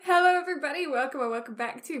everybody, welcome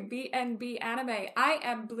back to BNB Anime. I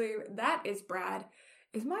am Blue, that is Brad.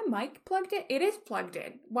 Is my mic plugged in? It is plugged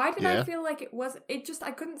in. Why did I feel like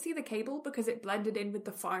I couldn't see the cable because it blended in with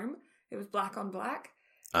the foam. It was black on black.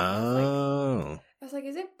 Oh. I was like,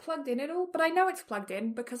 is it plugged in at all? But I know it's plugged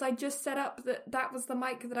in because I just set up that was the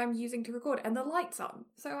mic that I'm using to record and the light's on.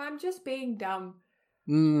 So I'm just being dumb.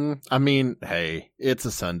 I mean, hey, it's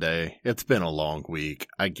a Sunday. It's been a long week.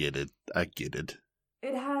 I get it.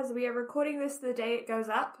 It has. We are recording this the day it goes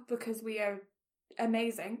up because we are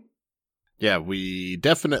amazing. Yeah, we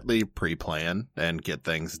definitely pre-plan and get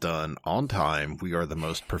things done on time. We are the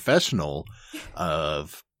most professional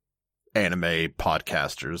of anime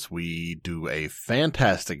podcasters. We do a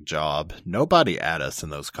fantastic job. Nobody add us in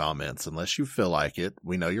those comments unless you feel like it.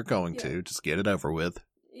 We know you're going to. Just get it over with.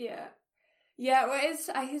 Yeah. Yeah, well,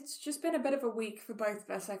 it's just been a bit of a week for both of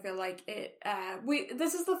us. I feel like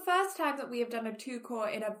this is the first time that we have done a 2-core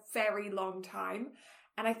in a very long time,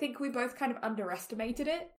 and I think we both kind of underestimated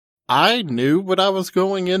it. I knew what I was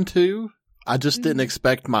going into. I just didn't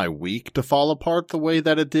expect my week to fall apart the way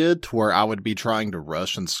that it did, to where I would be trying to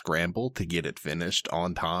rush and scramble to get it finished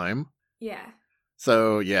on time. Yeah.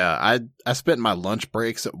 So, yeah, I spent my lunch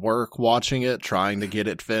breaks at work watching it, trying to get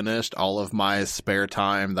it finished. All of my spare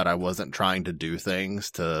time that I wasn't trying to do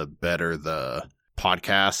things to better the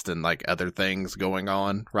podcast and, like, other things going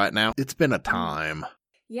on right now. It's been a time.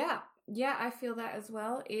 Yeah, I feel that as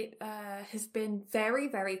well. It has been very,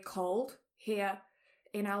 very cold here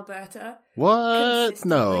in Alberta. What?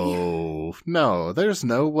 No, there's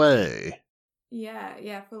no way.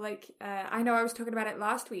 Yeah, for I know I was talking about it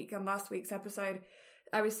last week on last week's episode.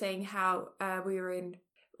 I was saying how we were in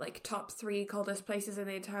top 3 coldest places in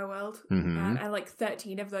the entire world, and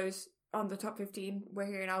 13 of those on the top 15 were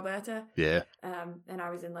here in Alberta. Yeah. And I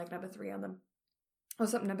was in number 3 on them, or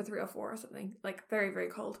something, number 3 or 4 or something. Very, very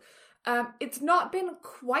cold. It's not been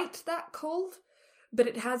quite that cold, but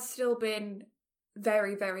it has still been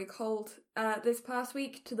very, very cold this past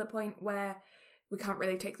week, to the point where we can't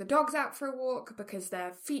really take the dogs out for a walk because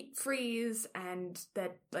their feet freeze and their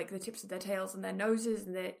the tips of their tails and their noses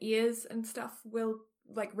and their ears and stuff will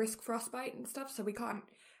risk frostbite and stuff. So we can't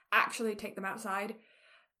actually take them outside.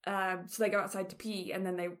 So they go outside to pee and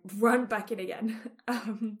then they run back in again.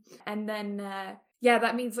 And then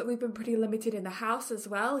that means that we've been pretty limited in the house as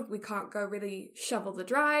well. We can't go really shovel the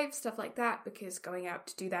drive, stuff like that, because going out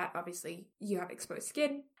to do that, obviously you have exposed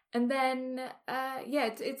skin. And then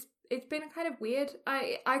it's been kind of weird.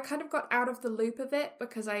 I kind of got out of the loop of it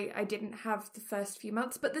because I didn't have the first few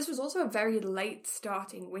months. But this was also a very late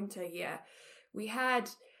starting winter here. We had,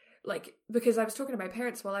 because I was talking to my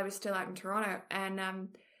parents while I was still out in Toronto, and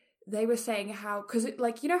they were saying how, because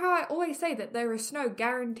you know how I always say that there is snow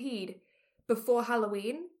guaranteed before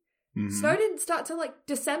Halloween? Mm-hmm. Snow didn't start till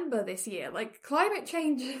December this year. Climate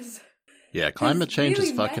changes. Yeah, climate change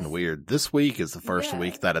really is fucking weird. This week is the first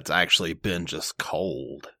week that it's actually been just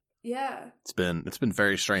cold. Yeah. It's been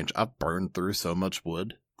very strange. I've burned through so much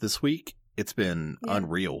wood this week. It's been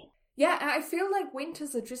unreal. Yeah, I feel like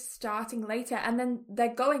winters are just starting later, and then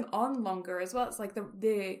they're going on longer as well. It's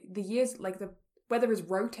the years, the weather is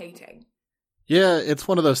rotating. Yeah, it's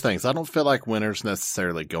one of those things. I don't feel like winter's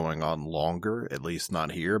necessarily going on longer, at least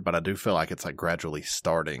not here, but I do feel like it's gradually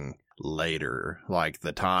starting later.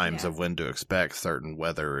 The times of when to expect certain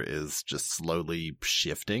weather is just slowly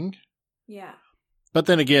shifting. Yeah. But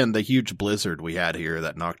then again, the huge blizzard we had here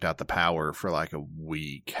that knocked out the power for a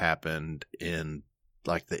week happened in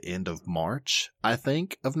the end of March, I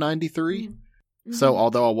think, of 93. Mm-hmm. So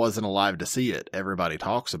although I wasn't alive to see it, everybody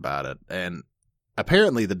talks about it. And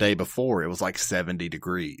apparently the day before it was 70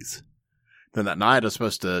 degrees. Then that night it was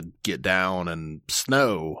supposed to get down and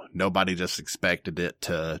snow. Nobody just expected it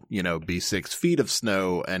to, be 6 feet of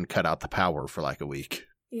snow and cut out the power for a week.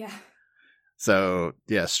 Yeah. So,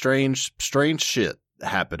 yeah, strange shit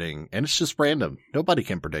happening, and it's just random. Nobody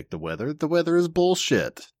can predict the weather. The weather is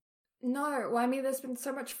bullshit. No, well, I mean, there's been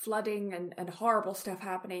so much flooding and horrible stuff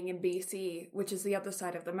happening in BC, which is the other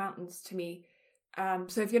side of the mountains to me.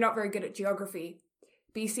 So if you're not very good at geography,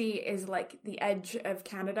 BC is the edge of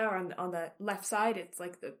Canada on the left side. It's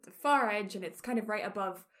the far edge, and it's kind of right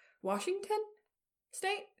above Washington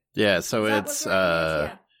State. Yeah, so it's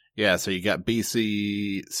Yeah, so you got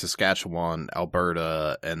BC, Saskatchewan,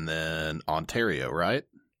 Alberta, and then Ontario, right?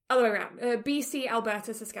 Other way around. BC,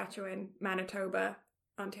 Alberta, Saskatchewan, Manitoba,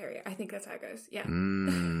 Ontario. I think that's how it goes. Yeah.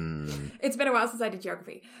 It's been a while since I did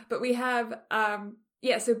geography. But we have, so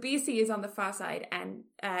BC is on the far side,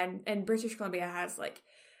 and British Columbia has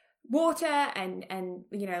water and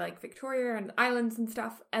like Victoria and islands and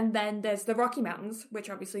stuff. And then there's the Rocky Mountains, which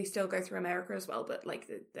obviously still go through America as well, but like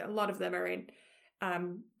a lot of them are in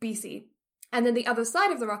BC. And then the other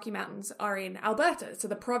side of the Rocky Mountains are in Alberta. So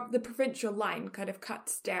the provincial line kind of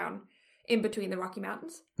cuts down in between the Rocky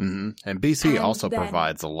Mountains. Mm-hmm. And BC also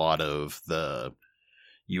provides a lot of the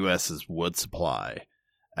U.S.'s wood supply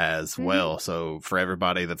as well. So for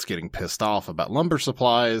everybody that's getting pissed off about lumber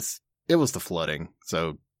supplies, it was the flooding.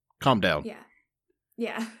 So calm down. Yeah.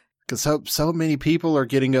 Yeah. Because so many people are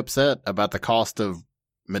getting upset about the cost of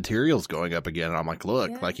materials going up again. And I'm like,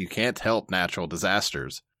 look, like you can't help natural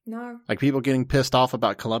disasters. No. Like people getting pissed off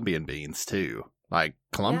about Colombian beans too. Like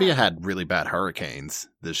Colombia had really bad hurricanes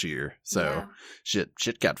this year. So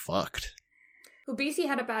shit got fucked. Well, BC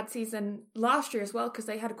had a bad season last year as well because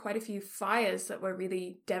they had quite a few fires that were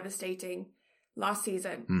really devastating last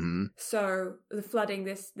season. Mm-hmm. So the flooding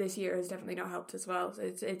this year has definitely not helped as well. So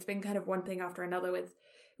it's been kind of one thing after another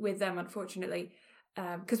with them, unfortunately.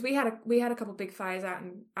 Because we had a couple big fires out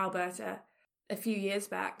in Alberta a few years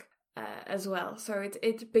back as well. So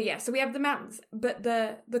so we have the mountains, but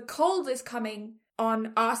the cold is coming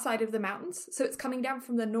on our side of the mountains. So it's coming down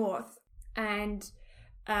from the north, and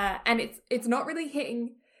it's not really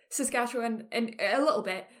hitting Saskatchewan and a little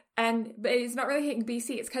bit, but it's not really hitting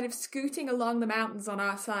BC. It's kind of scooting along the mountains on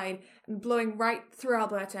our side and blowing right through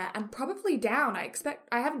Alberta and probably down.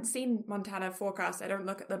 I haven't seen Montana forecast. I don't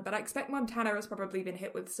look at them, but I expect Montana has probably been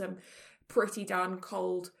hit with some pretty darn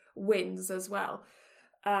cold winds as well.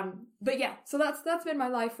 But yeah, so that's been my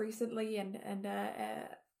life recently, and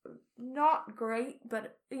not great,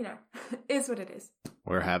 but is what it is.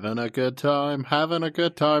 We're having a good time.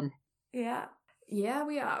 Yeah,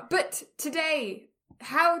 we are. But today,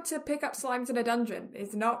 how to pick up slimes in a dungeon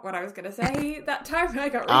is not what I was going to say that time.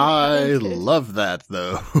 I love that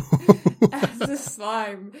though. As the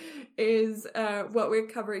slime is what we're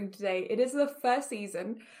covering today. It is the first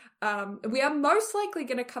season. We are most likely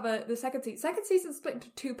going to cover the second season. Second season split into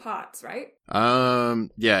 2 parts, right?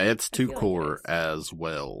 Yeah, it's 2 core as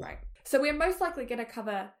well. Right. So we're most likely going to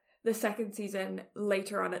cover the second season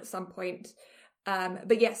later on at some point.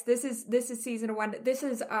 But yes, this is season 1. This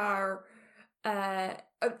is our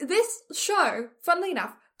this show, funnily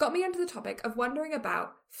enough, got me onto the topic of wondering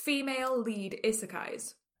about female lead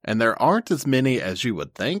isekais. And there aren't as many as you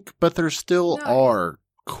would think, but there still are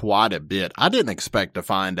quite a bit. I didn't expect to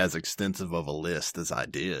find as extensive of a list as I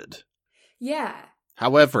did. Yeah.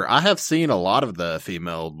 However, I have seen a lot of the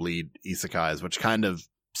female lead isekais, which kind of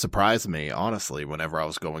surprised me, honestly, whenever I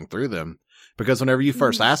was going through them. Because whenever you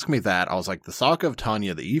first asked me that, I was like, the Saga of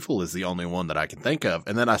Tanya the Evil is the only one that I can think of.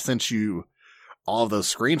 And then I sent you all of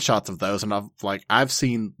those screenshots of those, and I've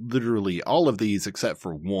seen literally all of these except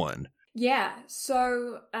for one. Yeah,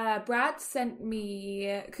 so Brad sent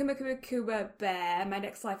me Kuma Kuma Kuma Bear, My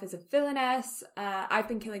Next Life as a Villainess, I've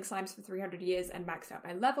Been Killing Slimes for 300 Years and Maxed Out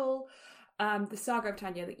My Level, The Saga of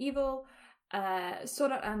Tanya the Evil,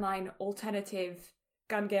 Sword Art Online Alternative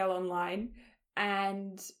Gun Gale Online,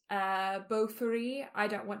 and Beaufry, I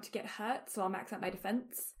Don't Want to Get Hurt, so I'll max out my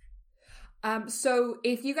defense. So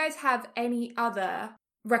if you guys have any other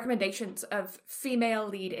recommendations of female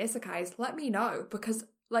lead isekais, let me know, because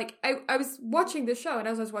I was watching the show, and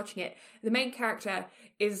as I was watching it, the main character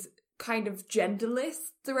is kind of genderless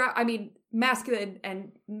throughout. I mean, masculine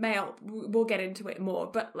and male, we'll get into it more,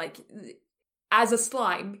 but as a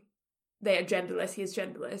slime, they are genderless. He is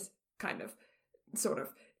genderless, kind of, sort of.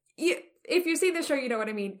 If you've seen the show, you know what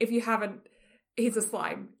I mean. If you haven't, he's a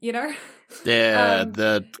slime, Yeah,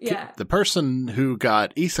 the person who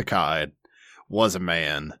got isekai'd was a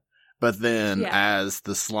man. But then as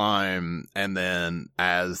the slime and then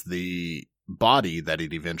as the body that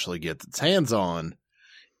it eventually gets its hands on,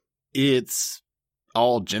 it's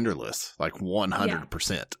all genderless,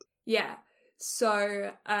 100%. Yeah.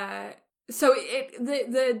 So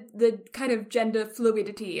the kind of gender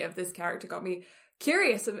fluidity of this character got me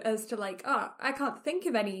curious as to I can't think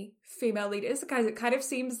of any female lead isekais. It kind of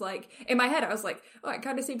seems like, in my head I was like, it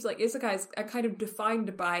kind of seems like isekais are kind of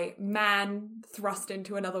defined by man thrust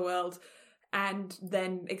into another world and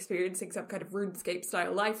then experiencing some kind of RuneScape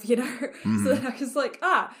style life, So then I was like,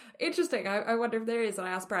 interesting, I wonder if there is, and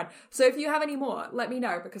I asked Brad. So if you have any more, let me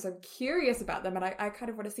know, because I'm curious about them and I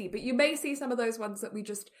kind of want to see. But you may see some of those ones that we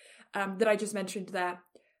just that I just mentioned there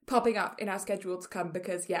popping up in our schedule to come,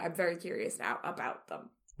 because I'm very curious now about them.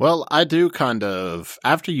 Well, I do kind of,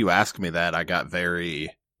 after you asked me that, I got very,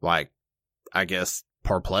 I guess,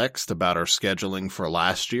 perplexed about our scheduling for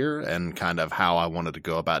last year and kind of how I wanted to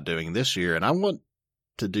go about doing this year. And I want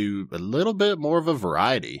to do a little bit more of a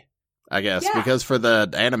variety. I guess, because for the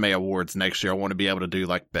anime awards next year, I want to be able to do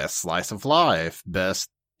like best slice of life, best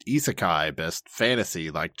isekai, best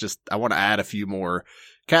fantasy. Like, just I want to add a few more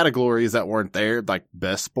categories that weren't there, like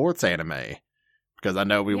best sports anime. Because I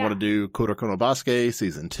know we want to do Kuroko no Basuke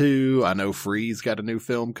Season 2. I know Freeze got a new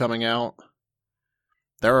film coming out.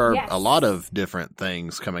 There are a lot of different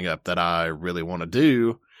things coming up that I really want to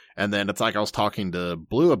do. And then it's like I was talking to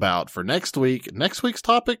Blue about for next week. Next week's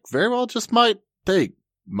topic very well just might take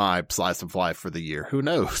my slice of life for the year. Who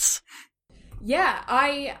knows? Yeah,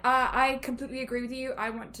 I completely agree with you.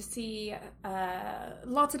 I want to see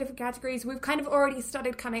lots of different categories. We've kind of already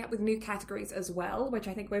started coming up with new categories as well, which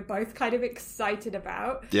I think we're both kind of excited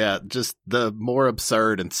about. Yeah, just the more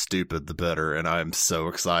absurd and stupid, the better, and I'm so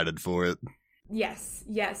excited for it. Yes.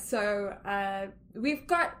 So we've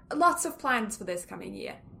got lots of plans for this coming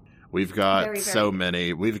year. We've got so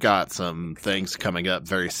many. We've got some things coming up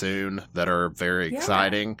very soon that are very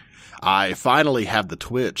exciting. I finally have the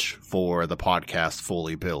Twitch for the podcast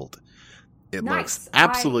fully built. It looks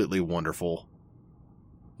absolutely wonderful.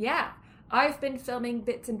 Yeah. I've been filming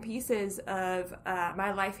bits and pieces of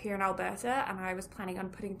my life here in Alberta, and I was planning on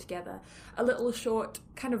putting together a little short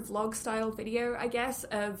kind of vlog-style video, I guess,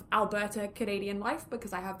 of Alberta Canadian life,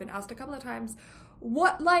 because I have been asked a couple of times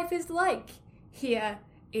what life is like here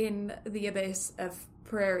in the abyss of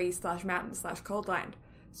prairie/mountain/cold land.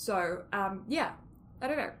 So, I don't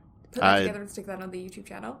know. Put that together and stick that on the YouTube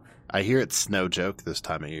channel. I hear it's Snow Joke this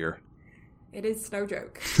time of year. It is Snow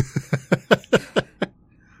Joke.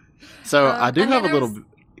 So, I do have a little...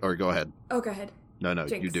 Or go ahead. Oh, go ahead. No,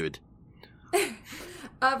 Jinx. You do it.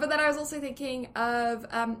 But then I was also thinking of,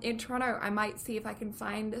 in Toronto, I might see if I can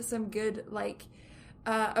find some good, like,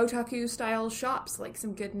 otaku-style shops, like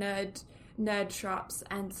some good nerd shops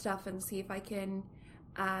and stuff, and see if I can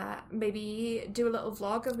maybe do a little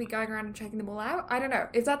vlog of me going around and checking them all out. I don't know.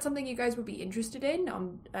 Is that something you guys would be interested in,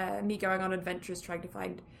 on me going on adventures trying to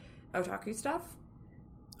find otaku stuff?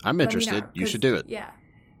 I'm interested. You should do it. Yeah.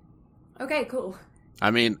 Okay, cool.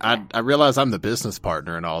 I mean, yeah. I realize I'm the business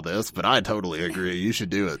partner in all this, but I totally agree. You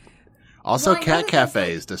should do it. Also, cat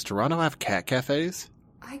cafes. Does Toronto have cat cafes?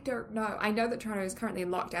 I don't know. I know that Toronto is currently in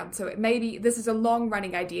lockdown, so it may be, this is a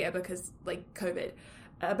long-running idea because, like, COVID.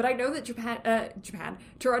 But I know that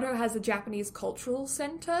Toronto has a Japanese cultural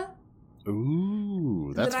center.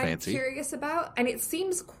 Ooh, that's fancy. I'm curious about, and it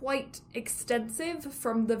seems quite extensive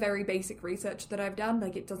from the very basic research that I've done.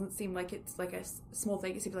 Like, it doesn't seem like it's like a small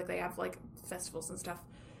thing. It seems like they have like festivals and stuff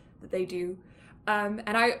that they do. And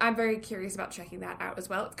I'm very curious about checking that out as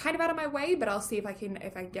well. It's kind of out of my way, but I'll see if I can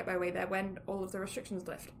get my way there when all of the restrictions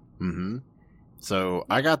lift. Mm-hmm. So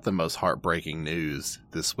I got the most heartbreaking news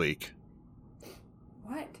this week.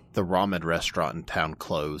 What? The ramen restaurant in town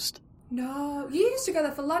closed. No, you used to go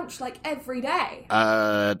there for lunch like every day.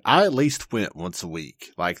 I at least went once a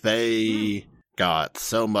week. Like, they got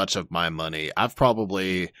so much of my money. I've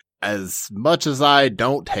probably, as much as I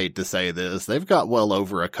don't hate to say this, they've got well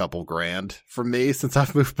over a couple grand from me since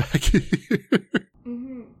I've moved back here.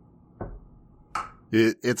 Mm-hmm.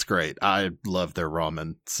 It's great. I love their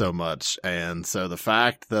ramen so much. And so the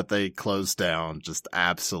fact that they closed down just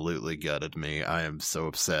absolutely gutted me. I am so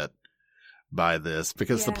upset by this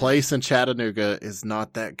because the place in Chattanooga is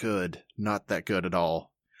not that good. Not that good at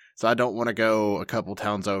all. So I don't want to go a couple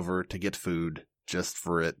towns over to get food just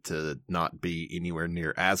for it to not be anywhere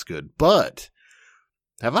near as good. But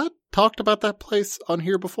have I talked about that place on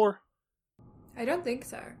here before? I don't think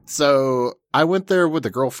so. So I went there with a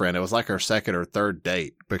girlfriend. It was like our second or third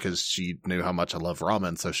date because she knew how much I love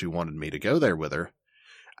ramen, so she wanted me to go there with her.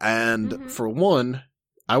 And for one,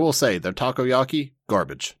 I will say their takoyaki,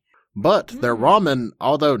 garbage. But their ramen,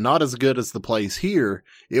 although not as good as the place here,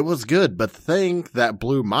 it was good. But the thing that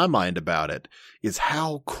blew my mind about it is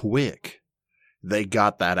how quick they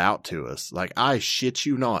got that out to us. Like, I shit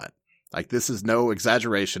you not. Like, this is no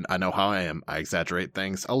exaggeration. I know how I am. I exaggerate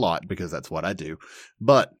things a lot because that's what I do.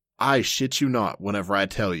 But I shit you not whenever I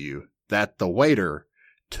tell you that the waiter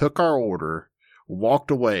took our order,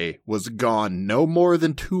 walked away, was gone no more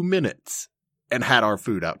than 2 minutes, and had our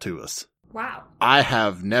food out to us. Wow. I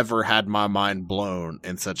have never had my mind blown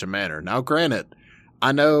in such a manner. Now, granted,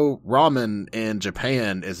 I know ramen in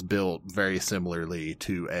Japan is built very similarly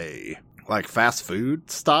to a, like, fast food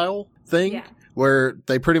style thing, where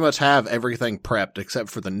they pretty much have everything prepped except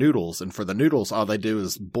for the noodles. And for the noodles, all they do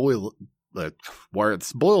is boil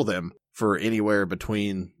them for anywhere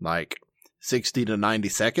between, like, 60 to 90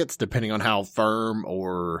 seconds, depending on how firm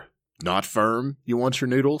or not firm you want your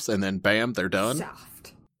noodles. And then, bam, they're done.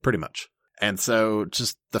 Soft. Pretty much. And so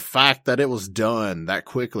just the fact that it was done that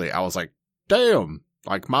quickly, I was like, damn,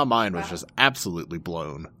 like my mind was just absolutely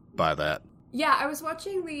blown. by that. Yeah, I was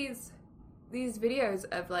watching these videos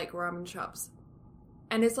of like ramen shops,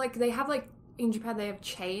 and it's like they have like in Japan they have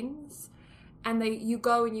chains, and you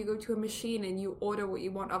go to a machine and you order what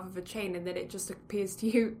you want off of a chain, and then it just appears to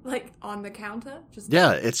you like on the counter.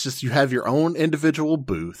 Yeah, it's just you have your own individual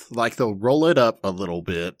booth. Like they'll roll it up a little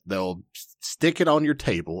bit, they'll stick it on your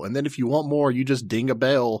table, and then if you want more, you just ding a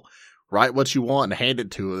bell, write what you want, and hand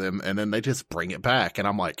it to them, and then they just bring it back. And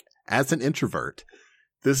I'm like, as an introvert,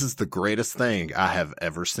 this is the greatest thing I have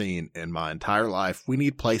ever seen in my entire life. We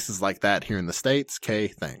need places like that here in the States. Kay,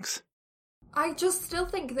 thanks. I just still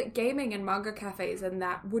think that gaming and manga cafes and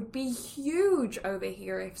that would be huge over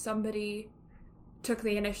here if somebody took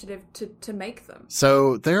the initiative to make them.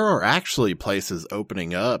 So there are actually places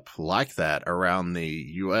opening up like that around the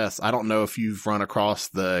US. I don't know if you've run across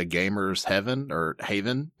the Gamers Heaven or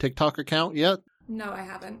Haven TikTok account yet. No, I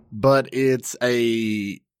haven't. But it's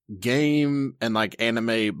a game and like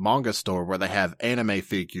anime manga store where they have anime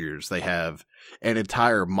figures. They have an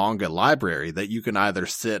entire manga library that you can either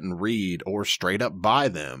sit and read or straight up buy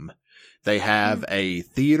them. They have a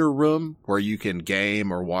theater room where you can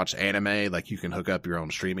game or watch anime. Like you can hook up your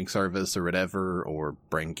own streaming service or whatever, or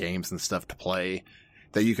bring games and stuff to play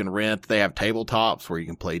that you can rent. They have tabletops where you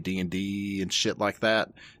can play D&D and shit like that.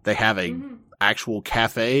 They have a actual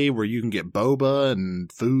cafe where you can get boba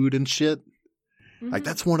and food and shit. Like,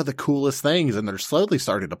 that's one of the coolest things, and they're slowly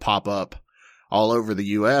starting to pop up all over the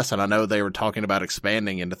U.S., and I know they were talking about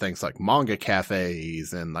expanding into things like manga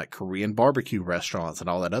cafes and, like, Korean barbecue restaurants and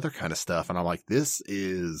all that other kind of stuff, and I'm like, this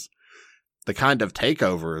is the kind of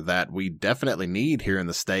takeover that we definitely need here in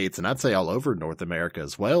the States, and I'd say all over North America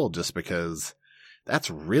as well, just because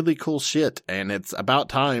that's really cool shit, and it's about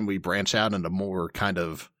time we branch out into more kind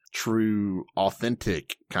of true,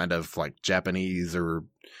 authentic kind of, like, Japanese or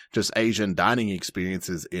just Asian dining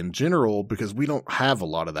experiences in general, because we don't have a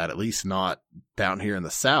lot of that, at least not down here in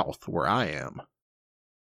the South where I am.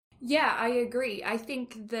 Yeah, I agree. I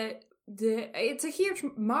think that it's a huge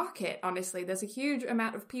market, honestly. There's a huge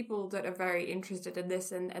amount of people that are very interested in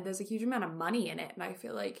this, and there's a huge amount of money in it, and I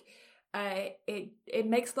feel like it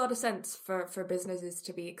makes a lot of sense for businesses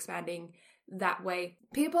to be expanding that way.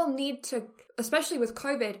 People need to, especially with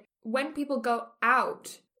COVID, when people go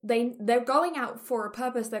out, they're going out for a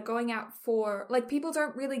purpose. They're going out for, like, people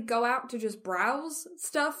don't really go out to just browse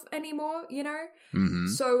stuff anymore, you know? Mm-hmm.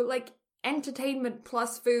 So, like, entertainment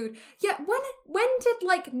plus food. Yeah, when did,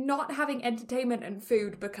 like, not having entertainment and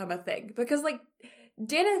food become a thing? Because, like,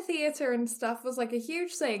 dinner theater and stuff was, like, a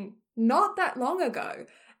huge thing not that long ago.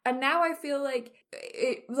 And now I feel like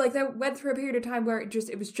they went through a period of time where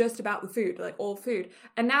it was just about the food, like all food.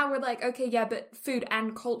 And now we're like, okay, yeah, but food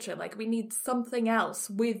and culture, like we need something else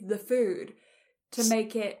with the food to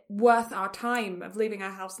make it worth our time of leaving our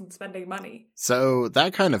house and spending money. So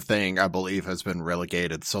that kind of thing, I believe, has been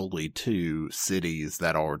relegated solely to cities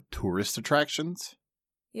that are tourist attractions.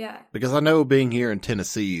 Yeah. Because I know, being here in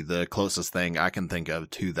Tennessee, the closest thing I can think of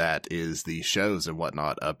to that is the shows and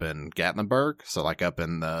whatnot up in Gatlinburg. So, like, up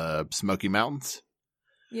in the Smoky Mountains.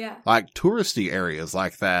 Yeah. Like, touristy areas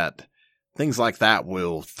like that, things like that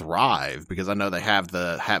will thrive. Because I know they have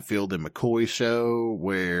the Hatfield and McCoy show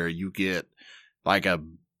where you get, like, a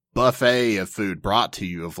buffet of food brought to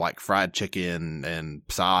you of, like, fried chicken and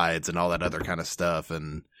sides and all that other kind of stuff.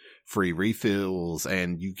 And free refills,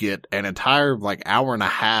 and you get an entire, like, hour and a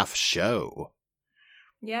half show.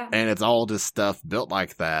 Yeah. And it's all just stuff built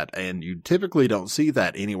like that, and you typically don't see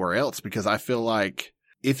that anywhere else, because I feel like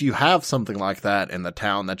if you have something like that in the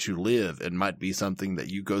town that you live, it might be something that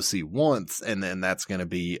you go see once, and then that's going to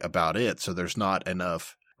be about it. So there's not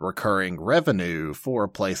enough recurring revenue for a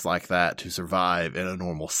place like that to survive in a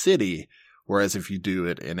normal city. Whereas if you do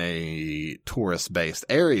it in a tourist-based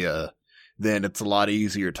area, then it's a lot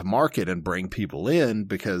easier to market and bring people in,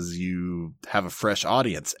 because you have a fresh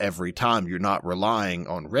audience every time. You're not relying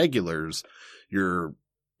on regulars. You're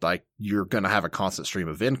going to have a constant stream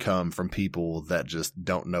of income from people that just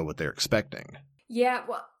don't know what they're expecting. Yeah,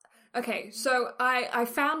 well, okay, so I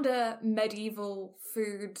found a medieval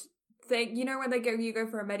food thing. You know when you go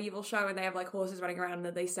for a medieval show and they have, like, horses running around and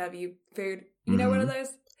then they serve you food? You know one of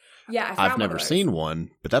those? Yeah, I've never seen one,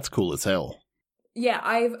 but that's cool as hell. Yeah,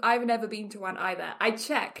 I've never been to one either. I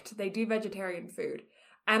checked. They do vegetarian food.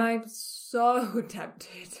 And I'm so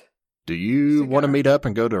tempted. Do you want to meet up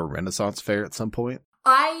and go to a Renaissance fair at some point?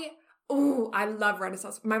 I love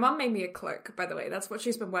Renaissance. My mum made me a cloak, by the way. That's what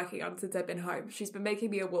she's been working on since I've been home. She's been making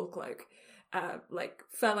me a wool cloak. Like,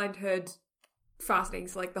 fur-lined hood,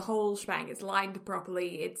 fastenings, like the whole shebang. It's lined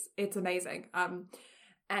properly. It's amazing. I'm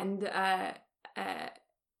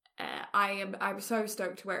so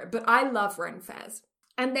stoked to wear it. But I love Ren fairs.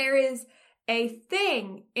 And there is a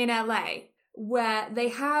thing in LA where they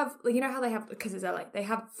have, like, you know how they have, because it's LA, they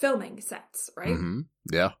have filming sets, right? Mm-hmm.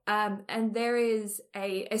 Yeah. And there is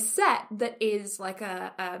a set that is like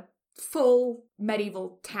a full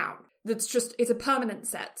medieval town. That's just, it's a permanent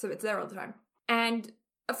set, so it's there all the time. And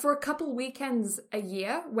for a couple weekends a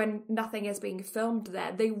year, when nothing is being filmed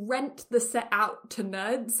there, they rent the set out to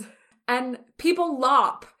nerds. And people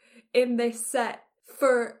LARP in this set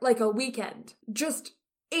for like a weekend. Just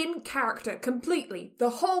in character, completely, the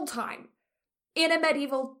whole time. In a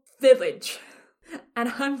medieval village. And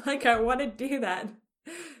I'm like, I want to do that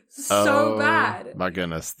so bad. My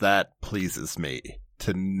goodness, that pleases me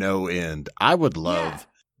to no end. I would love,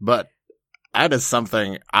 but that is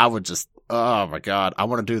something I would just, oh my God, I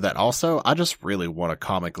want to do that. Also, I just really want a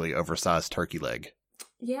comically oversized turkey leg.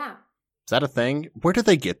 Yeah. Is that a thing? Where do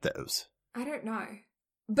they get those? I don't know.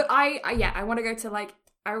 But I want to go to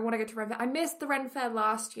Ren Fair. I missed the Ren Fair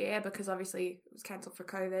last year because obviously it was cancelled for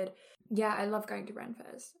COVID. Yeah, I love going to Ren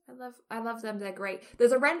Fairs. I love them. They're great.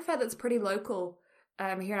 There's a Ren Fair that's pretty local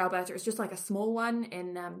here in Alberta. It's just like a small one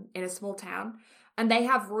in a small town. And they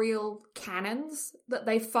have real cannons that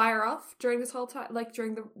they fire off during this whole time, like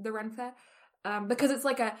during the Ren Fair. Because it's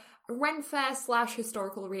like a Ren Fair /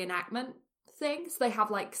 historical reenactment thing. So they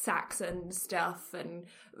have like Saxon stuff and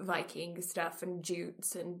Viking stuff and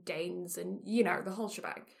Jutes and Danes and, you know, the whole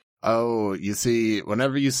shebang. Oh, you see,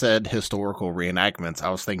 whenever you said historical reenactments,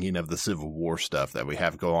 I was thinking of the Civil War stuff that we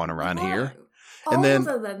have go on around here. And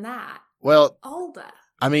older than that. Well, older.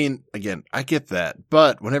 I mean, again, I get that.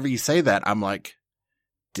 But whenever you say that, I'm like,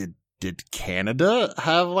 did Canada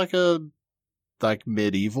have like a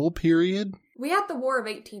medieval period? We had the War of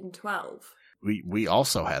 1812. We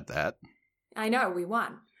also had that. I know, we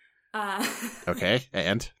won. Okay,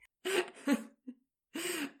 and?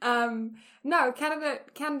 No, Canada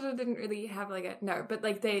didn't really have but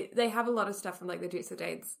like they have a lot of stuff from like the Dukes of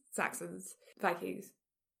Danes, Saxons, Vikings.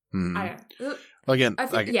 I don't know. Well, again,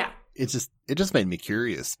 it just made me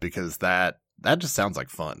curious because that just sounds like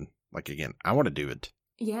fun. Like, again, I want to do it.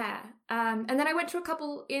 Yeah. And then I went to a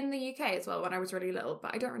couple in the UK as well when I was really little,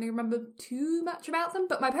 but I don't really remember too much about them.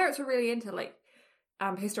 But my parents were really into like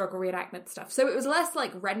historical reenactment stuff. So it was less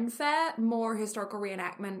like Ren Fair, more historical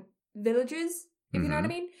reenactment villages, if you know what I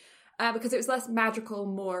mean. Because it was less magical,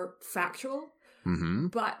 more factual. Mm-hmm.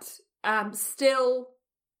 But still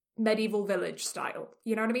medieval village style.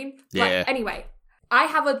 You know what I mean? Yeah. But anyway, I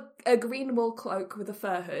have a green wool cloak with a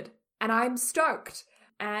fur hood, and I'm stoked.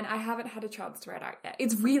 And I haven't had a chance to try it out yet.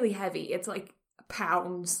 It's really heavy. It's like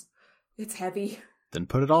pounds. It's heavy. Then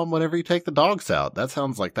put it on whenever you take the dogs out. That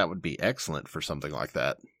sounds like that would be excellent for something like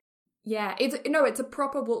that. Yeah, it's a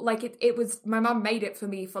proper wool. Like it was. My mum made it for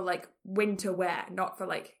me for like winter wear, not for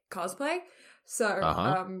like cosplay. So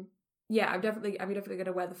yeah, I'm definitely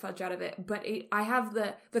gonna wear the fudge out of it. But I have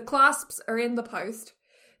the clasps are in the post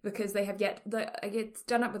because they have it's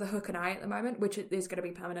done up with a hook and eye at the moment, which is going to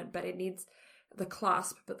be permanent, but it needs the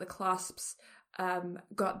clasp, but the clasps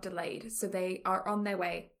got delayed, so they are on their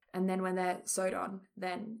way, and then when they're sewed on,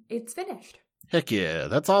 then it's finished. Heck yeah,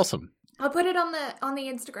 that's awesome. I'll put it on the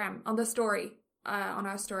Instagram, on the story, on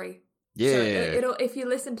our story. Yeah. So it'll, if you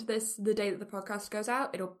listen to this the day that the podcast goes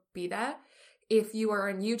out, it'll be there. If you are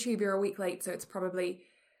on YouTube, you're a week late, so it's probably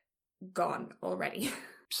gone already.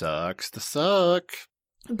 Sucks to suck.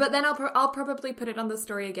 But then I'll probably put it on the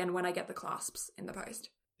story again when I get the clasps in the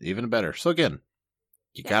post. Even better. So again,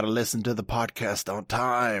 you gotta listen to the podcast on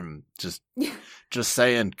time. Just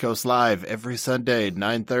saying, goes live every Sunday,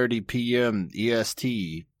 9:30 p.m.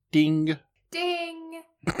 EST. Ding. Ding.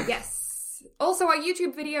 Yes. Also, our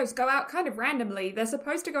YouTube videos go out kind of randomly. They're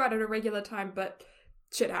supposed to go out at a regular time, but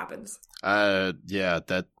shit happens. Yeah,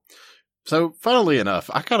 that. So, funnily enough,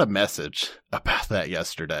 I got a message about that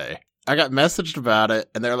yesterday. I got messaged about it,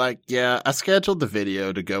 and they're like, yeah, I scheduled the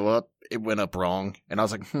video to go up. It went up wrong. And I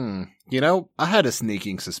was like, I had a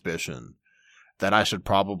sneaking suspicion that I should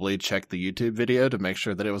probably check the YouTube video to make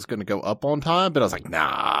sure that it was going to go up on time. But I was like,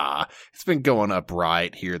 nah, it's been going up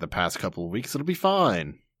right here the past couple of weeks. It'll be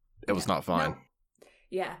fine. It was not fine. No.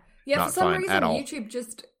 Yeah. Yeah, not for some fine reason, at all.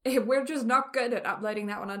 YouTube we're just not good at uploading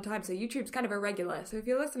that one on time. So YouTube's kind of irregular. So if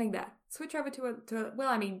you're listening there, switch over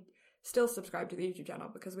to still subscribe to the YouTube channel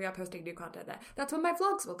because we are posting new content there. That's when my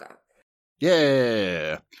vlogs will go.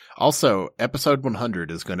 Yeah. Also, episode 100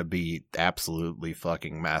 is going to be absolutely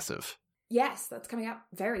fucking massive. Yes, that's coming out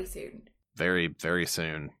very soon. Very, very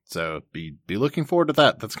soon. So be looking forward to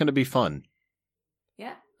that. That's going to be fun.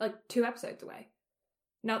 Yeah, like 2 episodes away.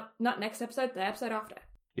 No, not next episode, the episode after.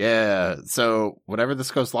 Yeah, so whenever this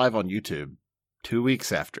goes live on YouTube, 2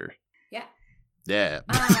 weeks after. Yeah. Yeah.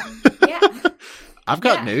 Yeah. I've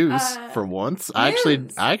got news for once.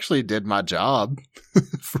 News. I actually did my job.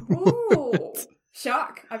 Ooh.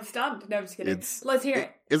 Shock. I'm stunned. No, I'm just kidding. Let's hear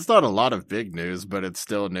it. It's not a lot of big news, but it's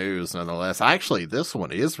still news nonetheless. Actually, this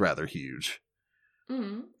one is rather huge.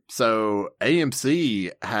 Mm-hmm. So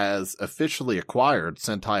AMC has officially acquired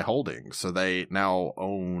Sentai Holdings. So they now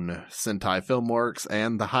own Sentai Filmworks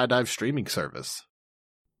and the High Dive streaming service.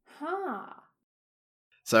 Huh.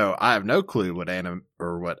 So I have no clue what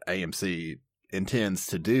AMC intends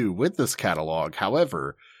to do with this catalog.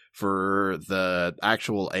 However, for the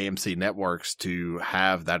actual AMC networks to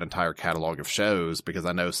have that entire catalog of shows, because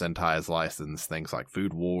I know Sentai has licensed things like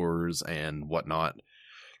Food Wars and whatnot,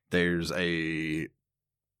 there's a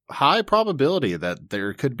high probability that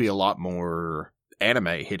there could be a lot more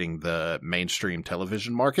anime hitting the mainstream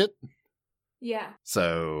television market. Yeah.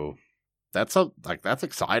 So that's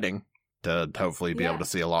exciting to hopefully be able to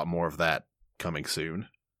see a lot more of that coming soon.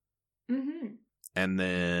 Mm-hmm. And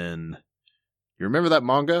then you remember that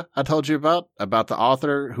manga I told you about the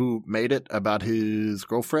author who made it about his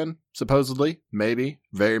girlfriend, supposedly, maybe,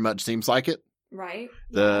 very much seems like it. Right.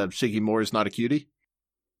 The Shikimori's Not a Cutie.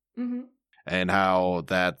 Mm-hmm. And how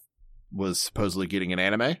that was supposedly getting an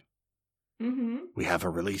anime. Mm-hmm. We have a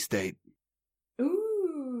release date.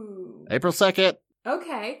 Ooh. April 2nd.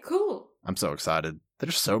 Okay, cool. I'm so excited.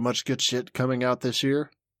 There's so much good shit coming out this year.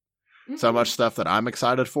 Mm-hmm. So much stuff that I'm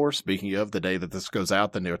excited for. Speaking of, the day that this goes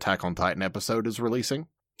out, the new Attack on Titan episode is releasing.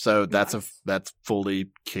 So that's that's fully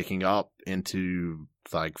kicking up into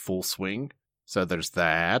like full swing. So there's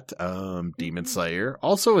that. Demon Slayer.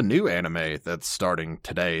 Also a new anime that's starting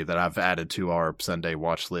today that I've added to our Sunday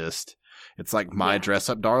watch list. It's like My Dress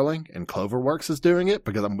Up Darling, and Cloverworks is doing it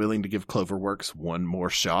because I'm willing to give Cloverworks one more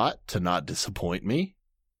shot to not disappoint me.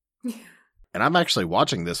 And I'm actually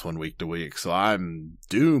watching this one week to week, so I'm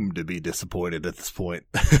doomed to be disappointed at this point.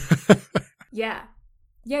 Yeah.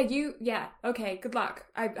 Okay, good luck.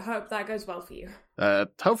 I hope that goes well for you.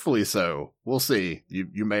 Hopefully so. We'll see.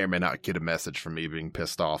 You may or may not get a message from me being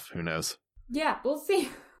pissed off. Who knows? Yeah, we'll see.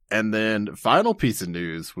 And then final piece of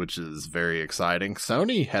news, which is very exciting.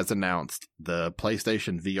 Sony has announced the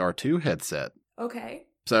PlayStation VR 2 headset. Okay.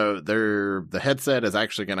 So the headset is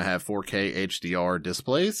actually going to have 4K HDR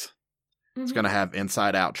displays. Mm-hmm. It's going to have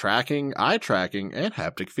inside-out tracking, eye tracking, and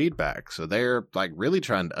haptic feedback. So they're like really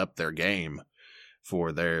trying to up their game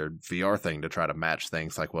for their VR thing to try to match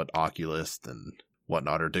things like what Oculus and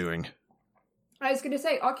whatnot are doing. I was going to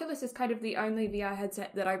say, Oculus is kind of the only VR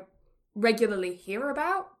headset that I regularly hear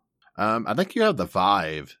about. I think you have the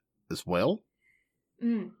Vive as well,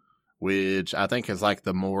 Mm. which I think is like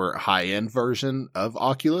the more high-end version of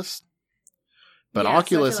Oculus. But Yeah,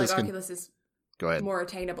 Oculus so I feel like Oculus is Go ahead. more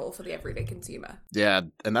attainable for the everyday consumer. Yeah,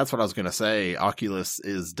 and that's what I was going to say. Oculus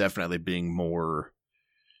is definitely being more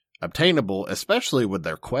obtainable, especially with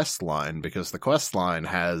their Quest line, because the Quest line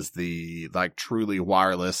has the like truly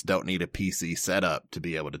wireless, don't need a PC setup to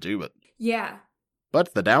be able to do it. Yeah.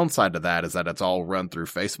 But the downside to that is that it's all run through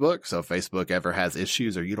Facebook, so if Facebook ever has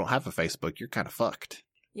issues or you don't have a Facebook, you're kind of fucked.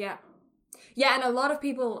 Yeah. Yeah, and a lot of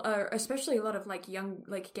people, especially a lot of like young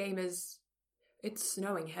like gamers, it's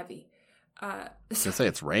snowing heavy. I was going to say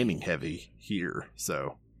it's raining heavy here,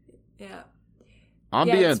 so. Yeah.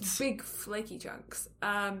 Ambience. Yeah, it's big flaky chunks.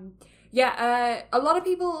 A lot of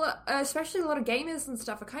people, especially a lot of gamers and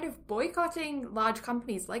stuff, are kind of boycotting large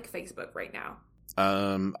companies like Facebook right now.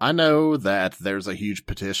 I know that there's a huge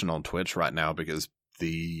petition on Twitch right now because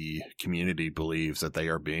the community believes that they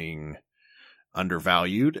are being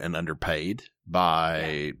undervalued and underpaid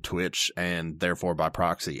by Twitch and therefore by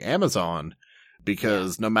proxy Amazon,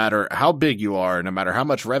 because no matter how big you are, no matter how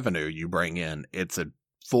much revenue you bring in, it's a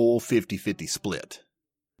full 50-50 split.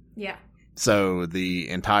 Yeah. So the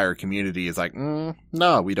entire community is like,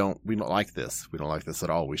 no, we don't like this. We don't like this at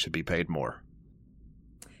all. We should be paid more.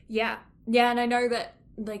 Yeah. Yeah, and I know that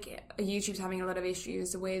like YouTube's having a lot of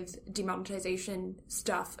issues with demonetization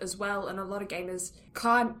stuff as well, and a lot of gamers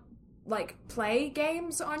can't like play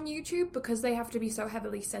games on YouTube because they have to be so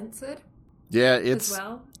heavily censored. Yeah,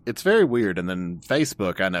 it's very weird. And then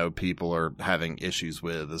Facebook, I know people are having issues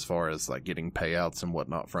with as far as like getting payouts and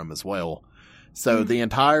whatnot from as well. So the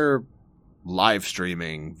entire live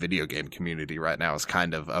streaming video game community right now is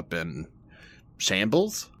kind of up in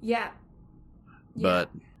shambles. Yeah. But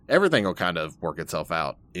everything will kind of work itself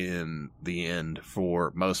out in the end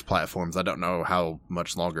for most platforms. I don't know how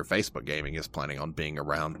much longer Facebook gaming is planning on being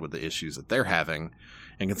around with the issues that they're having.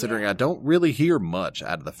 And considering I don't really hear much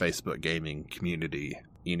out of the Facebook gaming community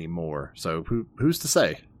anymore. So who's to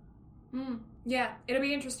say? Yeah, it'll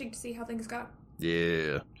be interesting to see how things go.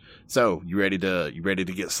 Yeah. So, you ready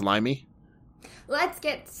to get slimy? let's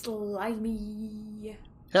get slimy.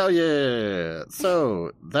 Hell yeah!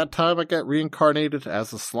 So, That Time I Got Reincarnated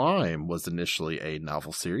as a Slime was initially a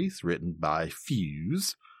novel series written by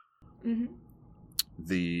Fuse. Mm-hmm.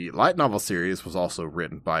 The light novel series was also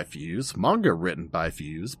written by Fuse, manga written by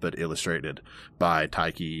Fuse, but illustrated by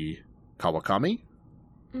Taiki Kawakami.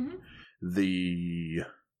 Mm-hmm. The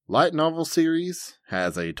light novel series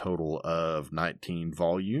has a total of 19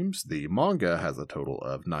 volumes. The manga has a total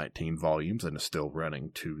of 19 volumes and is still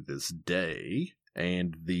running to this day.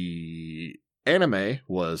 And the anime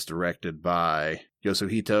was directed by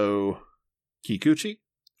Yosuhito Kikuchi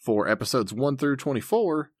for episodes 1 through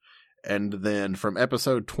 24. And then from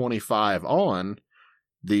episode 25 on,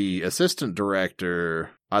 the assistant director,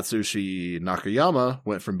 Atsushi Nakayama,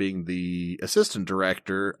 went from being the assistant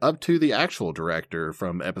director up to the actual director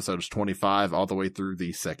from episodes 25 all the way through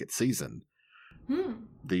the second season.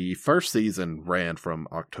 The first season ran from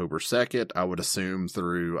October 2nd, I would assume,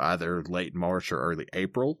 through either late March or early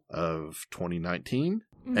April of 2019.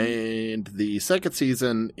 Mm-hmm. And the second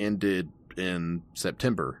season ended in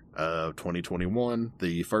September of 2021.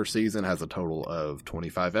 The first season has a total of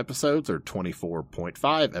 25 episodes, or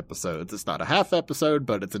 24.5 episodes. It's not a half episode,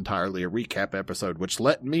 but it's entirely a recap episode, which,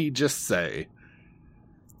 let me just say,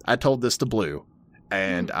 I told this to Blue,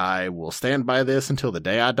 and I will stand by this until the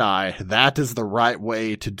day I die. That is the right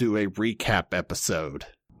way to do a recap episode.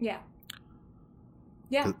 Yeah.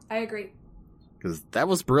 Yeah, I agree. Because that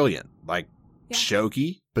was brilliant. Like,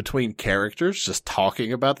 Shogi between characters just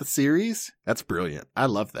talking about the series. That's brilliant. I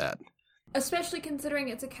love that. Especially considering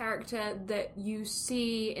it's a character that you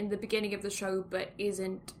see in the beginning of the show but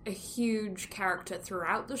isn't a huge character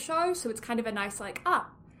throughout the show, so it's kind of a nice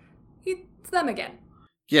it's them again.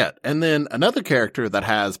 Yeah, and then another character that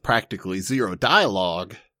has practically zero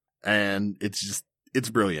dialogue, and it's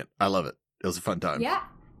brilliant. I love it. It was a fun time. Yeah,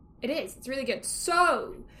 it is. It's really good.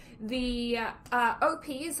 So, the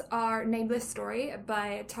OPs are Nameless Story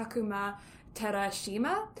by Takuma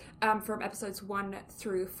Terashima from episodes 1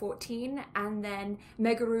 through 14, and then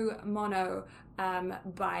Meguru Mono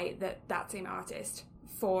by that same artist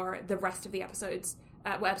for the rest of the episodes,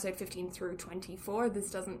 episode 15 through 24.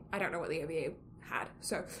 I don't know what the OVA had.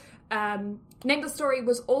 So, Nameless Story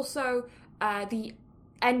was also the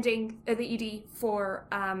ending, the ED for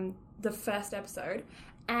the first episode.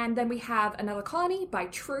 And then we have Another Colony by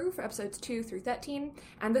True for episodes 2 through 13,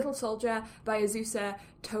 and Little Soldier by Azusa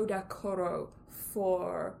Todakoro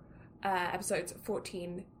for episodes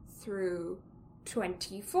 14 through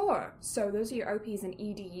 24. So those are your OPs and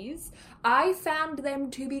EDs. I found them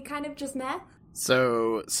to be kind of just meh.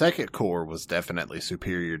 So, second core was definitely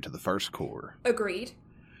superior to the first core. Agreed.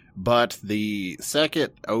 But the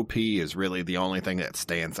second OP is really the only thing that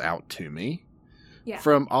stands out to me. Yeah.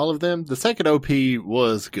 From all of them, the second OP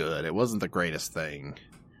was good. It wasn't the greatest thing.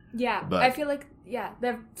 Yeah, but I feel like,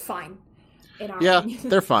 they're fine. Yeah,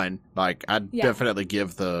 they're fine. Like, I'd definitely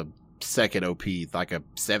give the second OP like a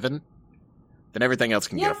 7. Then everything else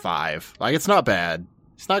can get a 5. Like, it's not bad.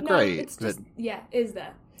 It's not great. It's just, is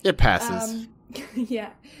there. It passes.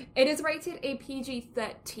 Yeah. It is rated a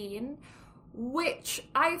PG-13, which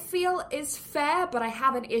I feel is fair, but I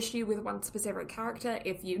have an issue with one specific character.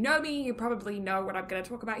 If you know me, you probably know what I'm going to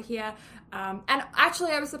talk about here. And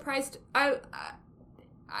actually, I was surprised. I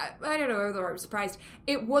don't know whether I was surprised.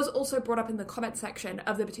 It was also brought up in the comment section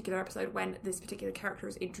of the particular episode when this particular character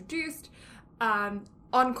was introduced on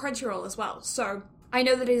Crunchyroll as well. So I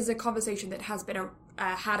know that it is a conversation that has been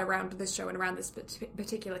had around this show and around this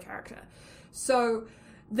particular character. So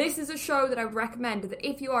this is a show that I would recommend that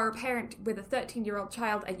if you are a parent with a 13-year-old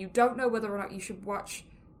child and you don't know whether or not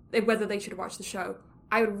whether they should watch the show,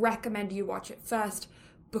 I would recommend you watch it first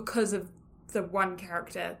because of the one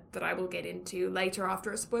character that I will get into later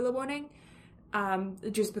after a spoiler warning.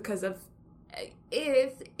 Just because of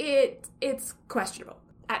it's questionable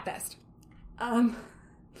at best.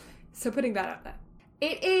 So putting that out there.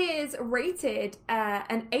 It is rated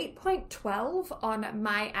an 8.12 on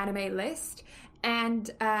my anime list and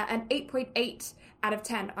an 8.8 out of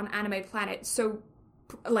 10 on Anime Planet. So,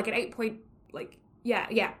 like an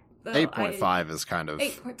 8.5 is kind of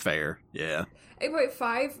fair. Yeah.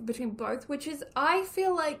 8.5 between both, which is, I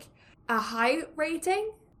feel like, a high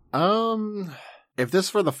rating. If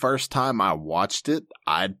this were the first time I watched it,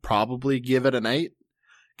 I'd probably give it an 8.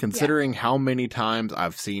 Considering how many times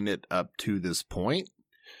I've seen it up to this point,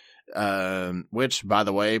 which, by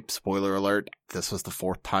the way, spoiler alert, this was the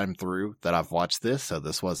 4th time through that I've watched this, so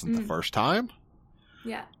this wasn't the first time.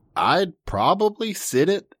 Yeah. I'd probably sit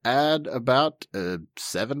it at about a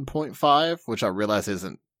 7.5, which I realize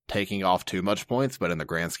isn't taking off too much points, but in the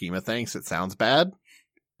grand scheme of things, it sounds bad.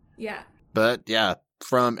 Yeah. But yeah,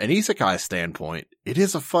 from an isekai standpoint, it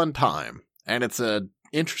is a fun time. And it's an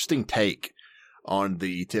interesting take on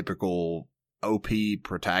the typical OP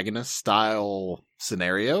protagonist style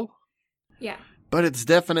scenario. Yeah. But it's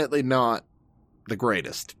definitely not the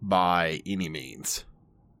greatest by any means.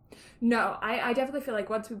 No, I definitely feel like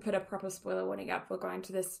once we put a proper spoiler warning up, we'll go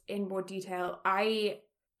into this in more detail. I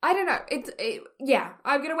don't know. Yeah,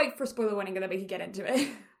 I'm going to wait for spoiler warning and then we can get into it.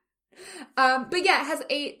 But yeah, it has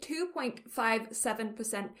a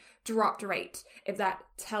 2.57% dropped rate, if that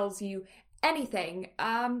tells you anything.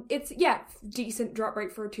 It's, decent drop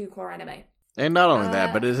rate for a 2-core anime. And not only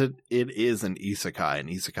that, but it is an isekai, and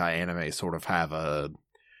isekai anime sort of have a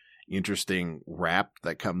interesting rap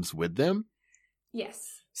that comes with them.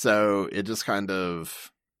 Yes. So it just kind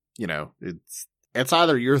of, it's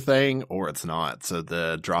either your thing or it's not. So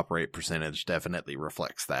the drop rate percentage definitely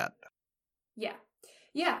reflects that. Yeah.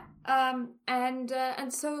 Yeah.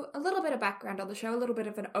 And so a little bit of background on the show, a little bit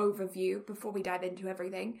of an overview before we dive into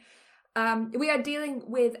everything. We are dealing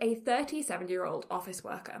with a 37-year-old office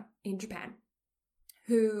worker in Japan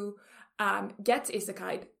who gets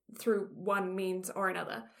isekai'd through one means or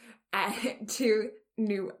another to a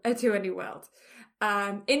new world.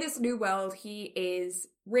 In this new world, he is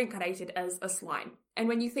reincarnated as a slime. And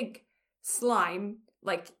when you think slime,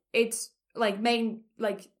 it's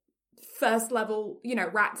first level,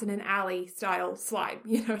 rats in an alley style slime,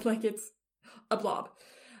 it's a blob.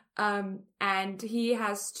 And he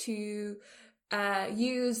has to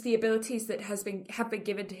use the abilities that have been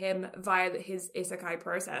given to him via his isekai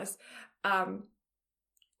process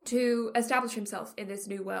to establish himself in this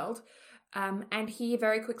new world. And he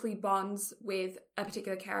very quickly bonds with a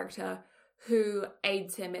particular character who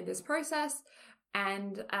aids him in this process.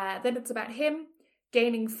 And then it's about him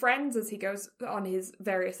gaining friends as he goes on his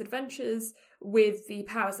various adventures with the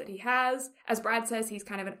powers that he has. As Brad says, he's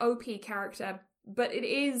kind of an OP character, but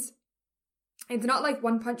it's not like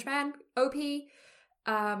One Punch Man OP,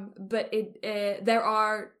 but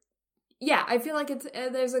I feel like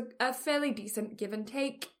there's a fairly decent give and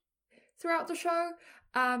take throughout the show.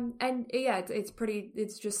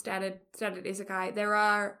 It's just standard isekai. There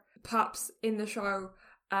are pups in the show,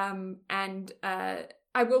 and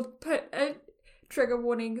I will put a trigger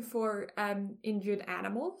warning for injured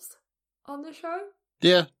animals on the show.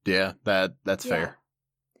 Yeah, that's fair.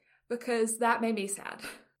 Because that made me sad.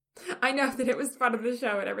 I know that it was fun of the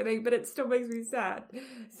show and everything, but it still makes me sad.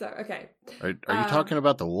 So, okay. Are you talking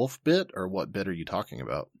about the wolf bit, or what bit are you talking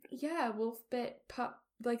about? Yeah, wolf bit, pup.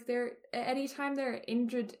 Anytime they're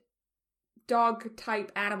injured dog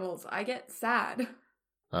type animals, I get sad.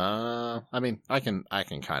 I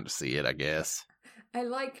can kind of see it, I guess. I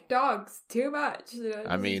like dogs too much.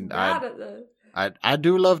 I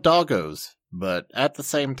do love doggos, but at the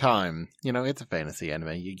same time, it's a fantasy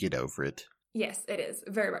anime. You get over it. Yes, it is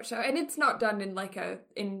very much so, and it's not done in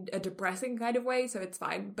in a depressing kind of way, so it's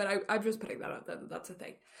fine. But I'm just putting that out there. That's a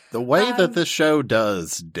thing. The way that this show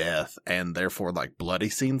does death and therefore bloody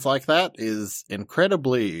scenes like that is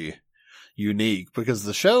incredibly unique, because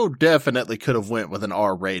the show definitely could have went with an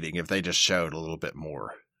R rating if they just showed a little bit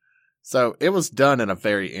more. So it was done in a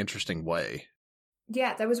very interesting way.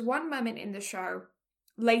 Yeah, there was one moment in the show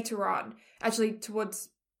later on, actually towards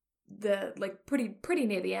the pretty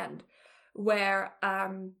near the end, where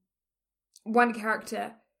one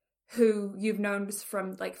character who you've known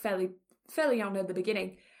from fairly on at the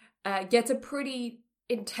beginning gets a pretty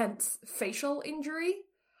intense facial injury.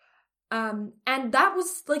 And that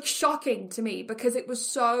was shocking to me, because it was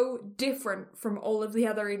so different from all of the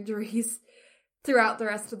other injuries throughout the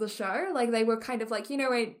rest of the show. They were kind of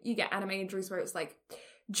when you get anime injuries where it's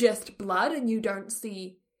just blood and you don't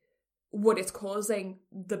see what is causing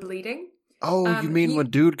the bleeding. Oh, you mean when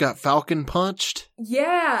dude got Falcon punched?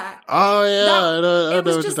 Yeah. Oh, yeah, I know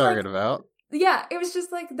what you're talking about. Yeah, it was just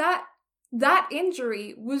that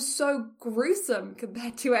injury was so gruesome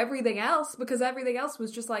compared to everything else, because everything else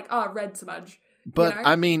was just red smudge. But,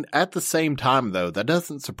 at the same time, though, that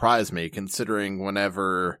doesn't surprise me, considering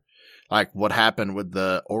whenever, what happened with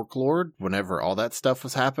the Orc Lord, whenever all that stuff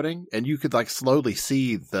was happening, and you could, slowly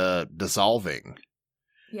see the dissolving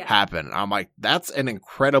happen. I'm that's an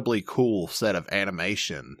incredibly cool set of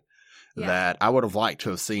animation that I would have liked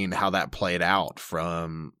to have seen how that played out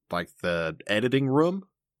from, the editing room.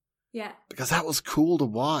 Yeah. Because that was cool to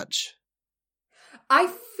watch. I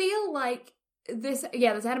feel like this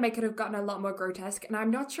anime could have gotten a lot more grotesque, and I'm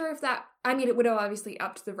not sure if that, it would have obviously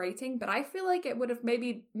upped the rating, but I feel like it would have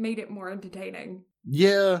maybe made it more entertaining.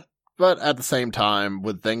 Yeah, but at the same time,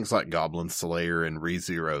 with things like Goblin Slayer and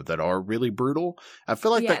ReZero that are really brutal, I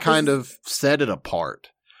feel like that kind of set it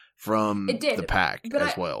apart from the pack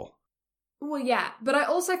as well. Well, yeah, but I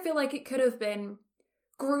also feel like it could have been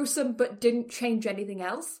gruesome but didn't change anything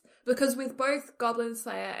else. Because with both Goblin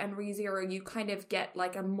Slayer and ReZero, you kind of get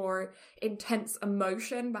like a more intense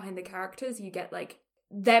emotion behind the characters. You get like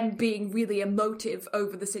them being really emotive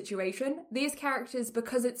over the situation. These characters,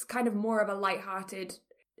 because it's kind of more of a lighthearted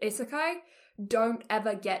isekai, don't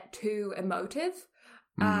ever get too emotive.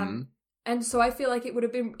 And so I feel like it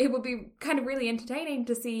would be kind of really entertaining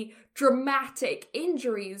to see dramatic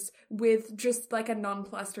injuries with just like a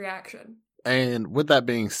nonplussed reaction. And with that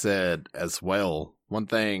being said as well, one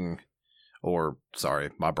thing,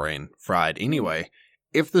 my brain fried. Anyway,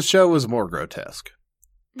 if the show was more grotesque,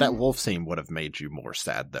 that wolf scene would have made you more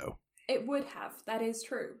sad, though. It would have. That is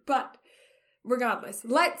true. But regardless,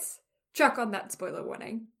 let's chuck on that spoiler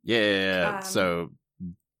warning. Yeah. So,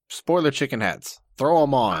 spoiler chicken hats. Throw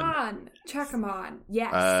them on. Chuck them on.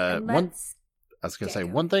 Yes.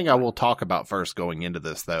 One thing I will talk about first going into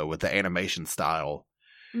this, though, with the animation style.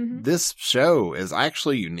 This show is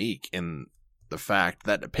actually unique in the fact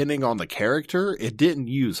that depending on the character, it didn't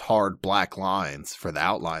use hard black lines for the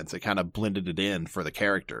outlines. It kind of blended it in for the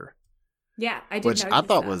character. Yeah, I did. Which I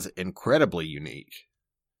thought was incredibly unique.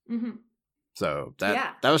 So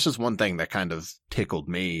that was just one thing that kind of tickled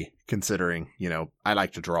me, considering, I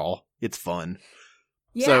like to draw. It's fun.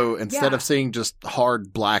 Yeah, so instead of seeing just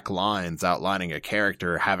hard black lines outlining a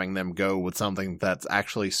character, having them go with something that's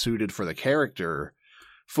actually suited for the character.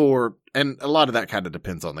 And a lot of that kind of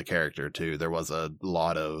depends on the character too. There was a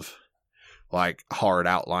lot of like hard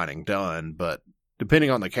outlining done, but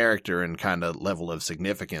depending on the character and kind of level of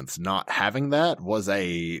significance, not having that was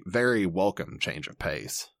a very welcome change of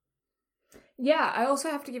pace. Yeah, I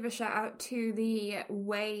also have to give a shout out to the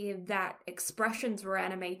way that expressions were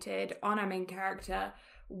animated on our main character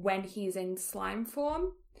when he's in slime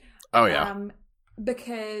form. Oh yeah.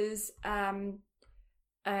 Because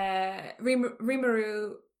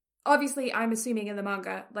Rimuru, obviously I'm assuming in the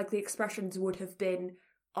manga, like the expressions would have been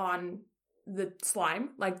on the slime,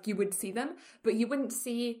 like you would see them, but you wouldn't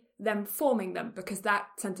see them forming them because that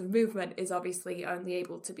sense of movement is obviously only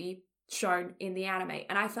able to be shown in the anime.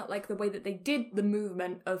 And I felt like the way that they did the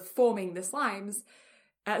movement of forming the slime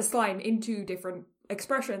into different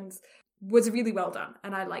expressions was really well done,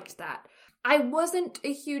 and I liked that. I wasn't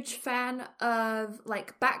a huge fan of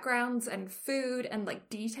like backgrounds and food and like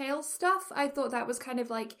detail stuff. I thought that was kind of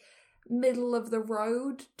like middle of the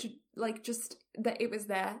road to like just that it was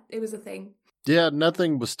there. It was a thing. Yeah,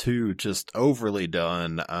 nothing was too just overly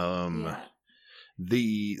done.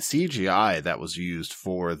 The CGI that was used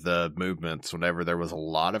for the movements whenever there was a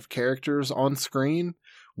lot of characters on screen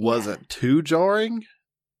wasn't too jarring,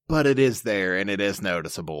 but it is there and it is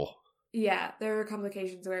noticeable. Yeah, there are a couple of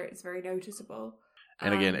occasions where it's very noticeable.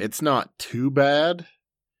 And again, it's not too bad.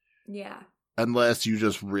 Yeah. Unless you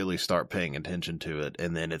just really start paying attention to it,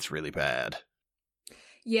 and then it's really bad.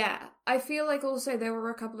 Yeah, I feel like also there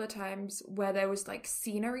were a couple of times where there was like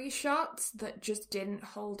scenery shots that just didn't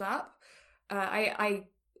hold up.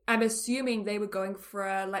 I'm assuming they were going for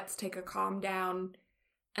a let's take a calm down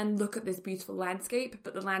and look at this beautiful landscape,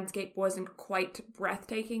 but the landscape wasn't quite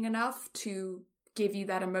breathtaking enough to give you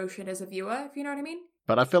that emotion as a viewer, if you know what I mean.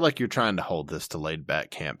 But I feel like you're trying to hold this to laid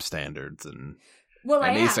back camp standards, and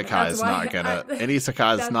isekai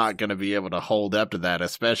is not gonna be able to hold up to that,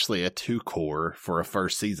 especially a 2-core for a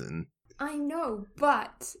first season. I know,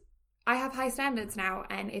 but I have high standards now,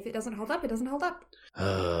 and if it doesn't hold up, it doesn't hold up.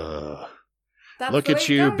 Look at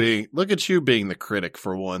you being the critic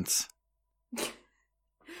for once.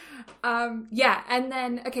 Yeah, and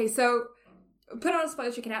then so put on a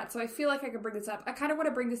spoiler chicken hat, so I feel like I can bring this up. I kind of want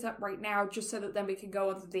to bring this up right now just so that then we can go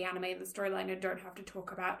on to the anime and the storyline and don't have to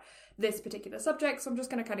talk about this particular subject, so I'm just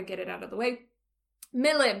going to kind of get it out of the way.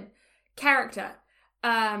 Milim, character.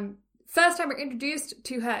 First time we're introduced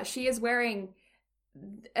to her, she is wearing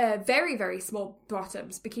very, very small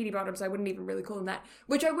bottoms, bikini bottoms, I wouldn't even really call them that,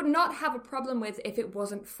 which I would not have a problem with if it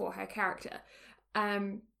wasn't for her character.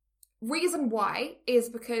 Reason why is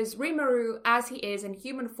because Rimuru, as he is in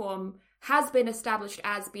human form, has been established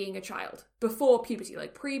as being a child before puberty,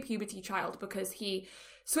 like pre-puberty child, because he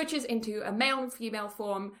switches into a male and female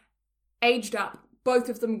form, aged up. Both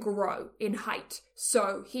of them grow in height,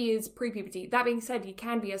 so he is pre-puberty. That being said, he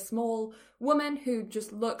can be a small woman who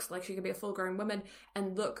just looks like she could be a full-grown woman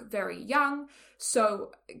and look very young,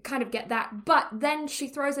 so kind of get that. But then she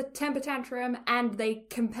throws a temper tantrum and they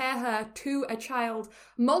compare her to a child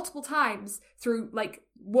multiple times through, like,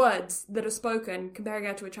 words that are spoken, comparing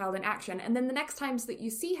her to a child in action. And then the next times that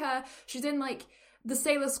you see her, she's in, like, the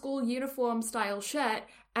sailor school uniform style shirt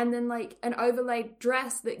and then like an overlaid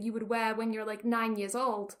dress that you would wear when you're like 9 years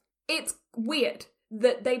old. It's weird.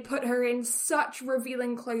 that they put her in such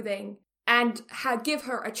revealing clothing and give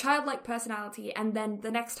her a childlike personality, and then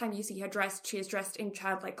the next time you see her dressed, she is dressed in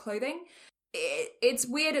childlike clothing. It's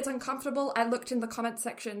weird, it's uncomfortable. I looked in the comment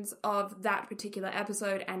sections of that particular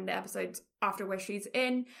episode and the episodes after where she's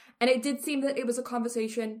in, and it did seem that it was a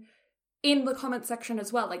conversation in the comment section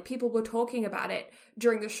as well. Like, people were talking about it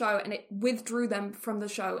during the show, and it withdrew them from the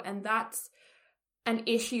show, and that's an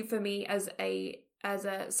issue for me as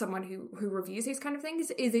someone who reviews these kind of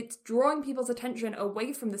things, is it's drawing people's attention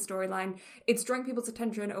away from the storyline. It's drawing people's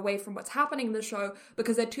attention away from what's happening in the show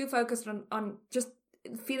because they're too focused on just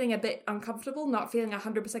feeling a bit uncomfortable, not feeling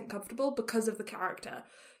 100% comfortable because of the character.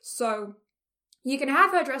 So you can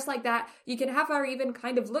have her dress like that, you can have her even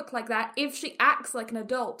kind of look like that if she acts like an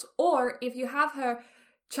adult, or if you have her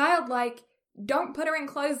childlike, don't put her in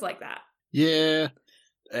clothes like that. Yeah,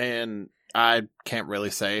 and I can't really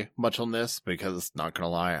say much on this because, not gonna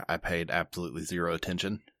lie, I paid absolutely zero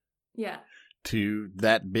attention to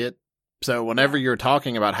that bit. So whenever you're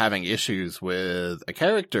talking about having issues with a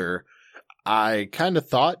character, I kind of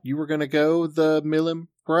thought you were gonna go the Milim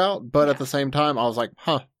route, but at the same time, I was like,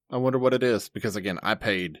 I wonder what it is. Because again, I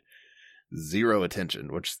paid zero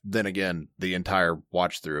attention, which then again, the entire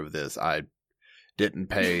watch through of this, I didn't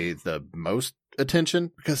pay the most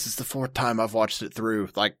attention because it's the fourth time I've watched it through.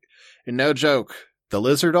 Like, no joke, the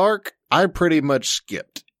Lizard arc, I pretty much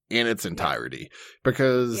skipped in its entirety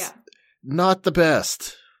because not the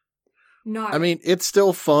best. No. I mean, it's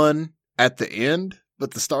still fun at the end,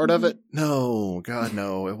 but the start of it, no, God,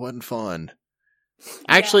 no, it wasn't fun.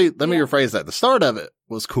 Actually, let me rephrase that. The start of it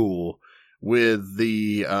was cool with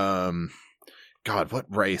the, God, what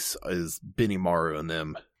race is Benimaru and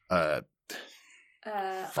them?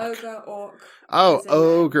 Ogre, Orc. Oh,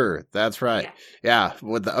 Ogre. That's right. Yeah,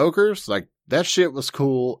 with the ogres, like, that shit was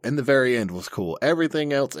cool, and the very end was cool.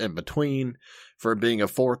 Everything else in between, for being a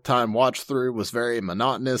fourth time watch through, was very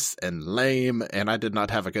monotonous and lame, and I did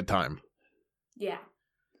not have a good time. Yeah.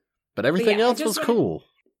 But everything else was cool.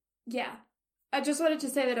 Yeah. I just wanted to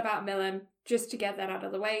say that about Milim, just to get that out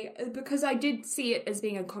of the way, because I did see it as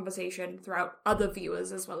being a conversation throughout other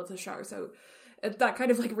viewers as well as the show, so that kind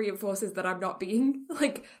of, like, reinforces that I'm not being,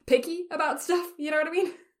 like, picky about stuff, you know what I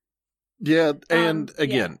mean? Yeah, and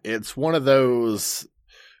again, it's one of those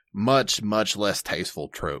much, much less tasteful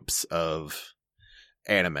tropes of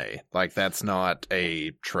anime. Like, that's not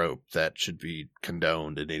a trope that should be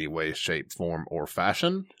condoned in any way, shape, form, or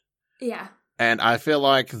fashion. Yeah. And I feel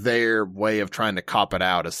like their way of trying to cop it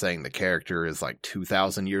out is saying the character is like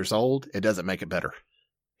 2,000 years old. It doesn't make it better.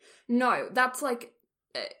 No, that's like,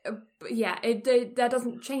 that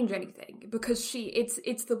doesn't change anything because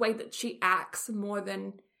it's the way that she acts more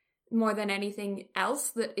than anything else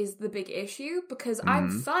that is the big issue. Because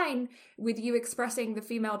I'm fine with you expressing the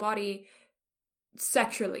female body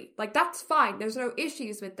sexually, like, that's fine. There's no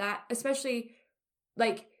issues with that, especially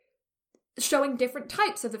like showing different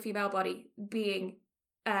types of the female body being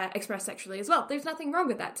expressed sexually as well. There's nothing wrong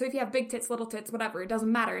with that. So if you have big tits, little tits, whatever, it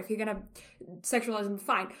doesn't matter. If you're gonna sexualize them,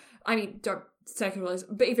 fine. I mean, don't sexualize,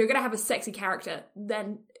 but if you're gonna have a sexy character,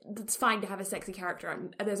 then it's fine to have a sexy character,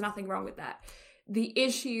 and there's nothing wrong with that. The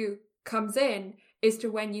issue comes in is to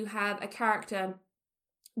when you have a character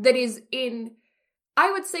that is in,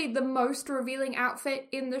 I would say, the most revealing outfit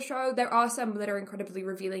in the show. There are some that are incredibly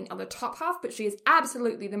revealing on the top half, but she is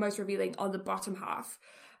absolutely the most revealing on the bottom half.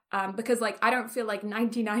 Because, like, I don't feel like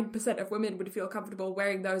 99% of women would feel comfortable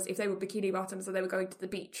wearing those if they were bikini bottoms or they were going to the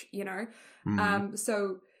beach, you know?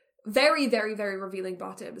 So very, very, very revealing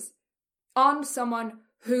bottoms on someone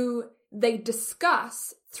who they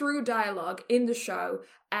discuss through dialogue in the show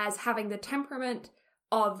as having the temperament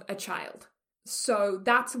of a child. So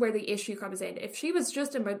that's where the issue comes in. If she was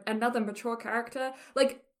just another mature character,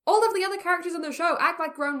 like, all of the other characters in the show act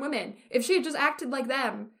like grown women. If she had just acted like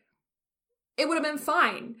them, it would have been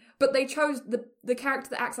fine. But they chose the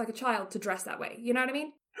character that acts like a child to dress that way. You know what I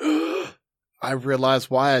mean? I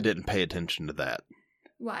realized why I didn't pay attention to that.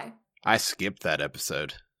 Why? I skipped that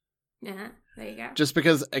episode. There you go. Just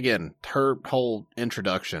because, again, her whole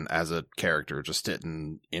introduction as a character just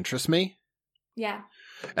didn't interest me. Yeah.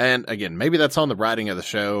 And again, maybe that's on the writing of the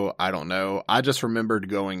show. I don't know. I just remembered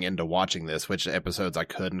going into watching this, which episodes I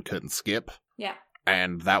couldn't skip. Yeah.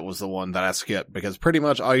 And that was the one that I skipped because pretty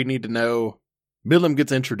much all you need to know, Milim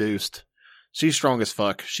gets introduced. She's strong as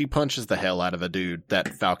fuck. She punches the hell out of a dude that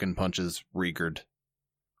Falcon punches Rigurd.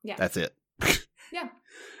 Yeah. That's it. Yeah.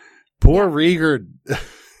 Poor Rigurd.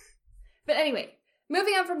 But anyway,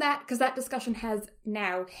 moving on from that, because that discussion has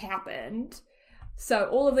now happened. So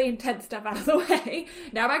all of the intense stuff out of the way.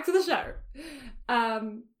 Now back to the show.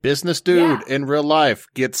 Business dude in real life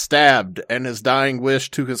gets stabbed, and his dying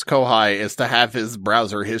wish to his kohai is to have his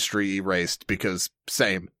browser history erased because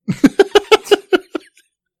same.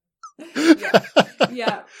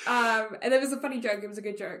 Yeah. And it was a funny joke. It was a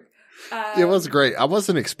good joke. It was great. I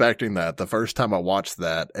wasn't expecting that the first time I watched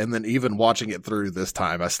that, and then even watching it through this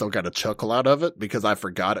time, I still got a chuckle out of it because I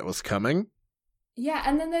forgot it was coming. Yeah,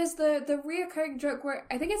 and then there's the reoccurring joke where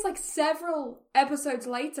I think it's like several episodes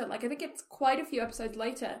later, like I think it's quite a few episodes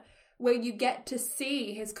later, where you get to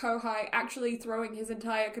see his kohai actually throwing his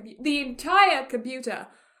entire computer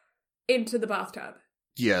into the bathtub.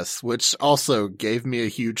 Yes, which also gave me a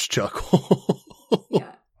huge chuckle.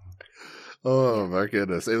 Yeah. Oh my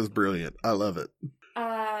goodness, it was brilliant. I love it.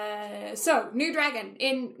 So, new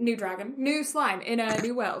slime in a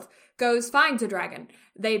new world goes finds a dragon.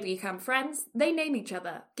 They become friends, they name each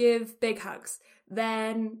other, give big hugs,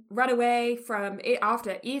 then run away from it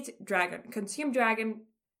after eat dragon, consume dragon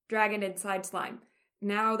inside slime.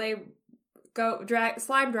 Now they go,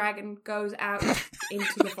 slime dragon goes out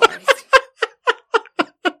into the forest.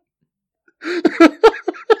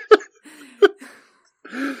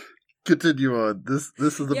 Continue on. This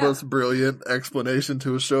is the most brilliant explanation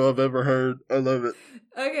to a show I've ever heard. I love it.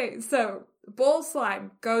 Okay, so ball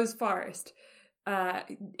slime goes forest.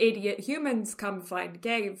 Idiot humans come find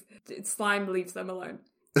cave. Slime leaves them alone.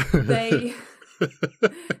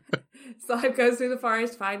 Slime goes through the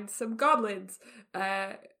forest, finds some goblins.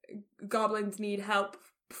 Goblins need help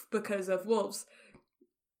because of wolves.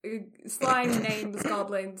 Slime names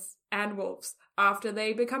goblins and wolves after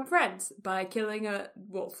they become friends by killing a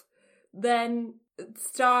wolf. Then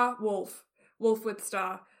Star Wolf with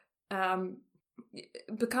Star,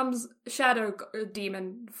 becomes shadow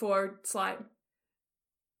demon for slime.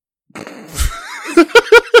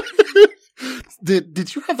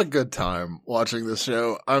 Did you have a good time watching this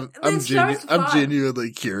show? I'm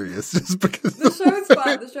genuinely curious just because the show's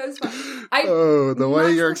fun. The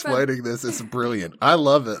way you're explaining this is brilliant. I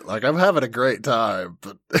love it. Like, I'm having a great time,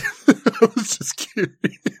 but I was just curious.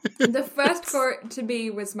 The first core to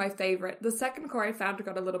me was my favorite. The second core I found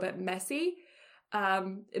got a little bit messy.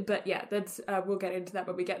 But yeah, that's we'll get into that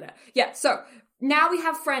when we get there. Yeah, so now we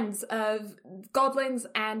have friends of goblins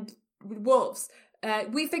and wolves.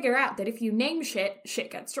 We figure out that if you name shit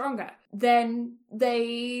gets stronger. Then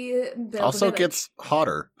they build also gets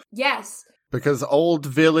hotter. Yes. Because old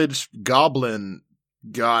village goblin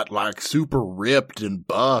got like super ripped and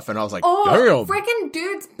buff, and I was like, damn. Freaking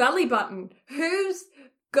dude's belly button. Who's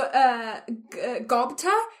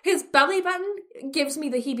Gobta? His belly button gives me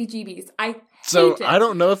the heebie-jeebies. I hate it. I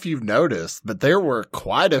don't know if you've noticed, but there were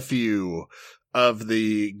quite a few of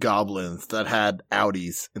the goblins that had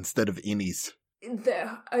outies instead of innies.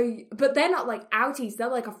 But they're not like outies. They're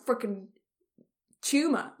like a freaking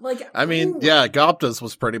tumor. Like, I mean, yeah, Gopta's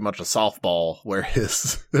was pretty much a softball where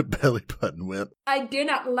his belly button went. I do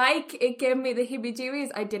not like it. Gave me the heebie-jeebies.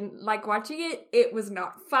 I didn't like watching it. It was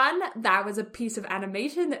not fun. That was a piece of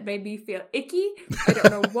animation that made me feel icky. I don't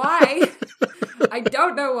know why. I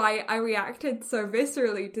don't know why I reacted so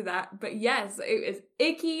viscerally to that. But yes, it was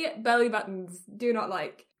icky belly buttons. Do not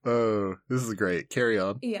like. Oh, this is great. Carry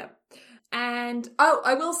on. Yeah. And,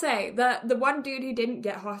 I will say that the one dude who didn't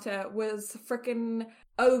get hotter was frickin'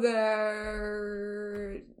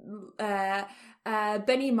 Ogre,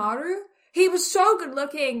 Benimaru. He was so good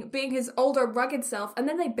looking, being his older, rugged self, and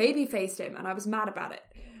then they baby-faced him, and I was mad about it.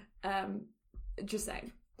 Just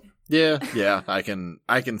saying. Yeah, I can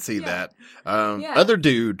see that. Other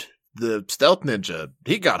dude, the stealth ninja,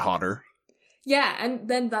 he got hotter. Yeah, and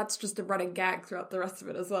then that's just a running gag throughout the rest of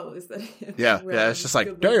it as well, is that? It's just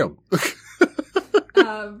like, damn.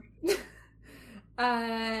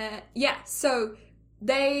 So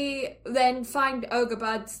they then find ogre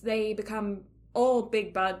buds. They become all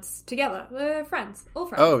big buds together. They're friends, all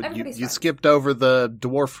friends. Oh, you skipped over the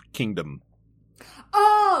dwarf kingdom.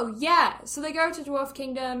 Oh, yeah. So they go to dwarf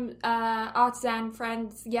kingdom, artisan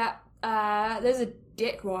friends. Yeah. There's a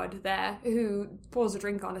dickwad there who pours a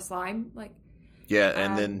drink on a slime, like. Yeah,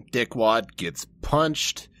 and then Dickwad gets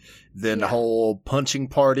punched. Then the whole punching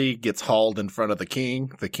party gets hauled in front of the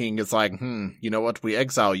king. The king is like, you know what? We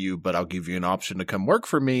exile you, but I'll give you an option to come work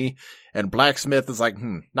for me. And Blacksmith is like,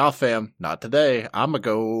 nah, fam, not today. I'm gonna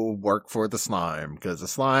go work for the slime. Because the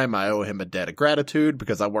slime, I owe him a debt of gratitude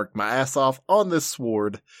because I worked my ass off on this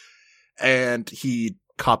sword. And he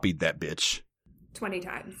copied that bitch. 20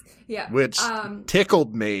 times. Yeah. Which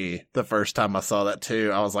tickled me the first time I saw that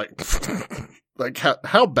too. I was like... Like,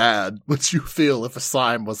 how bad would you feel if a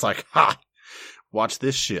slime was like, ha, watch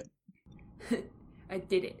this shit? I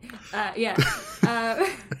did it. Yeah.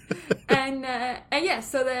 And yeah,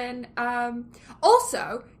 so then,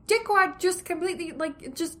 also, Dickwad just completely,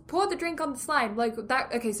 like, just poured the drink on the slime. Like,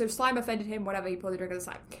 that, okay, so slime offended him, whatever, he poured the drink on the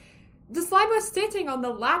slime. The slime was sitting on the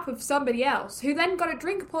lap of somebody else, who then got a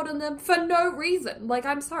drink poured on them for no reason. Like,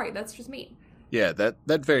 I'm sorry, that's just mean. Yeah,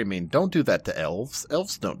 that very mean. Don't do that to elves.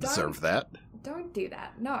 Elves don't deserve that. Don't do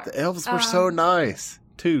that, no. The elves were so nice,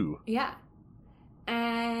 too. Yeah.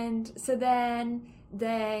 And so then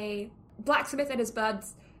Blacksmith and his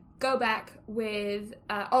buds go back with,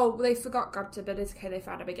 they forgot Grubter, but it's okay, they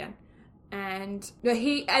found him again. And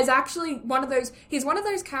he is actually he's one of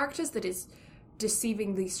those characters that is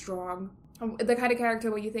deceivingly strong. The kind of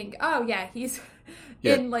character where you think, oh yeah, he's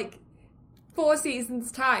in like 4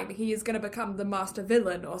 seasons time, he is going to become the master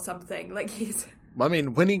villain or something. Like he's... I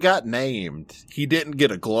mean, when he got named, he didn't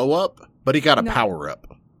get a glow up, but he got a power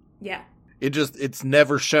up. Yeah. It's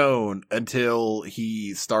never shown until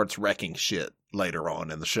he starts wrecking shit later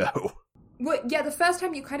on in the show. Well, yeah, the first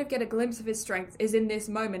time you kind of get a glimpse of his strength is in this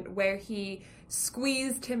moment where he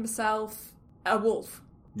squeezed himself a wolf.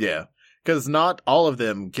 Yeah, because not all of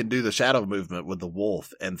them can do the shadow movement with the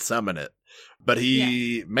wolf and summon it, but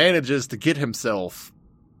he manages to get himself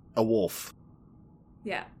a wolf.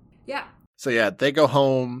 Yeah, yeah. So yeah, they go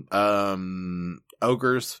home,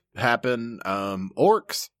 ogres happen,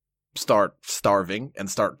 orcs start starving and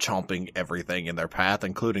start chomping everything in their path,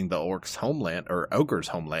 including the orcs' homeland, or ogres'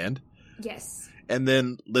 homeland. Yes. And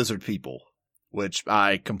then lizard people, which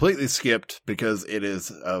I completely skipped because it is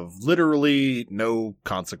of literally no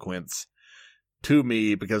consequence to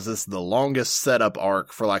me, because this is the longest setup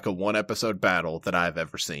arc for like a 1-episode battle that I've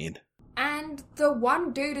ever seen. And the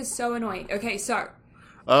one dude is so annoying. Okay, so...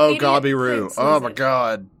 Oh, Gobby-Roo. Oh my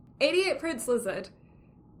god. Idiot Prince Lizard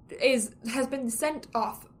has been sent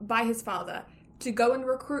off by his father to go and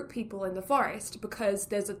recruit people in the forest because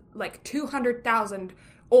there's 200,000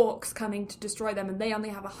 orcs coming to destroy them, and they only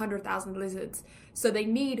have 100,000 lizards. So they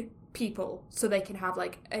need people so they can have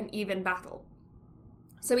like an even battle.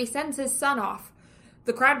 So he sends his son off,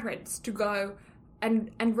 the Crown Prince, to go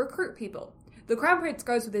and recruit people. The Crown Prince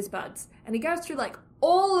goes with his buds, and he goes through like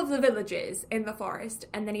all of the villages in the forest,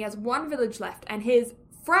 and then he has one village left, and his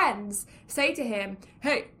friends say to him,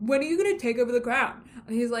 hey, when are you going to take over the crown?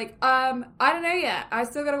 And he's like, I don't know yet. I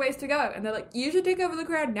still got a ways to go. And they're like, you should take over the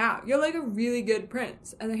crown now. You're like a really good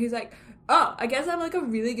prince. And then he's like, oh, I guess I'm like a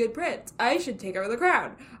really good prince. I should take over the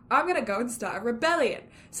crown. I'm going to go and start a rebellion.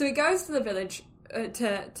 So he goes to the village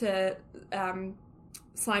to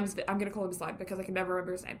Slime's... I'm going to call him Slime because I can never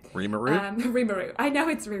remember his name. Rimuru? Rimuru. I know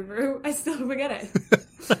it's Rimuru. I still forget it.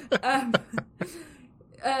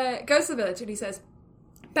 Goes to the village and he says,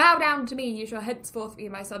 bow down to me, you shall henceforth be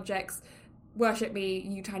my subjects. Worship me,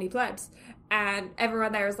 you tiny plebs. And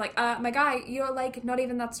everyone there is like, my guy, you're like not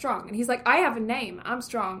even that strong. And he's like, I have a name, I'm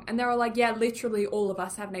strong. And they're all like, yeah, literally all of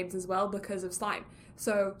us have names as well because of Slime.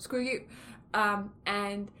 So screw you.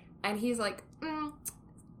 And he's like,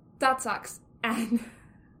 that sucks. And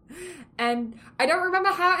I don't remember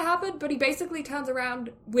how it happened, but he basically turns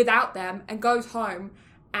around without them and goes home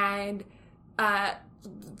and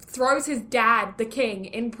throws his dad, the king,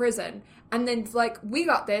 in prison, and then's like, we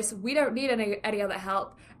got this, we don't need any other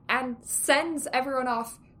help, and sends everyone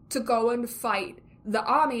off to go and fight the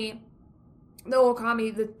army, the orc army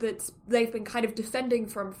that they've been kind of defending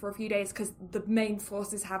from for a few days because the main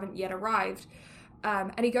forces haven't yet arrived.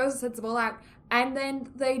 And he goes and sends them all out, and then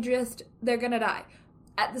they're gonna die.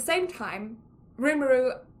 At the same time,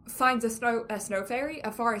 Rimuru finds a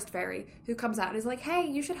forest fairy, who comes out and is like, hey,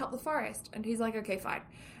 you should help the forest. And he's like, okay, fine.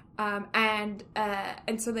 And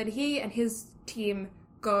so then he and his team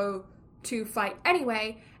go to fight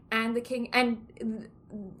anyway, and the king, and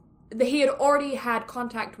he had already had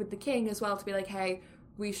contact with the king as well to be like, hey,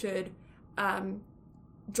 we should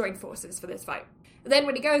join forces for this fight. Then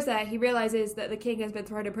when he goes there, he realizes that the king has been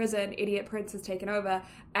thrown in prison, Idiot Prince has taken over,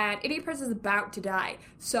 and Idiot Prince is about to die.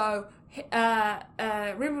 So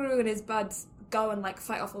Rimuru and his buds go and like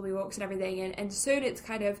fight off all the orcs and everything, and soon it's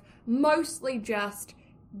kind of mostly just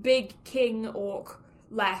Big King Orc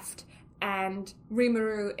left, and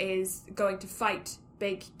Rimuru is going to fight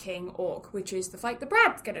Big King Orc, which is the fight that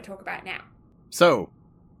Brad's going to talk about now. So,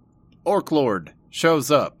 Orc Lord shows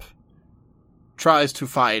up, tries to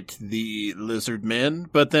fight the lizard men,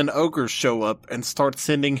 but then ogres show up and start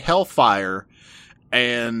sending hellfire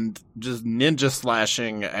and just ninja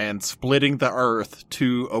slashing and splitting the earth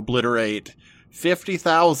to obliterate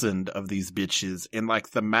 50,000 of these bitches in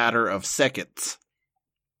like the matter of seconds.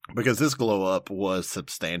 Because this glow up was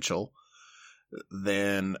substantial.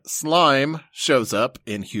 Then Slime shows up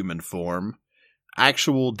in human form,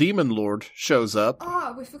 actual demon lord shows up.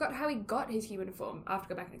 Oh, we forgot how he got his human form. I have to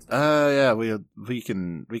go back and explain. Yeah, we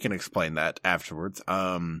can explain that afterwards.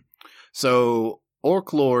 So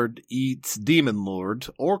Orc Lord eats Demon Lord.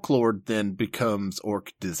 Orc Lord then becomes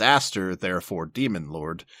Orc Disaster, therefore Demon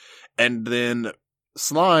Lord. And then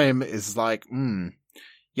Slime is like,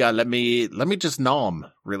 yeah, let me just nom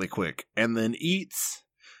really quick. And then eats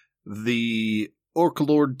the Orc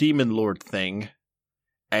Lord Demon Lord thing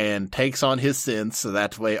and takes on his sins, so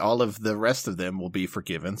that way all of the rest of them will be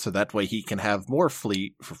forgiven, so that way he can have more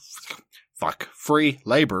free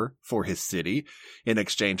labor for his city in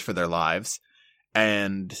exchange for their lives.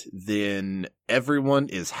 And then everyone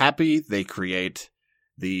is happy. They create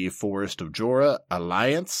the Forest of Jorah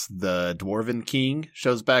Alliance. The Dwarven King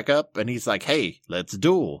shows back up, and he's like, hey, let's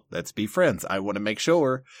duel. Let's be friends. I want to make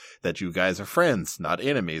sure that you guys are friends, not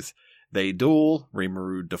enemies. They duel.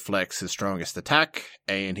 Rimuru deflects his strongest attack,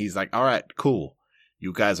 and he's like, all right, cool.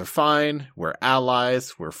 You guys are fine. We're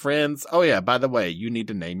allies. We're friends. Oh, yeah, by the way, you need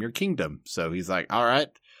to name your kingdom. So he's like, all right,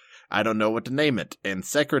 I don't know what to name it. And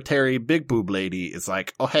Secretary Big Boob Lady is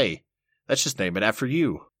like, oh, hey, let's just name it after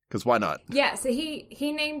you, because why not? Yeah, so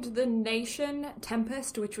he named the nation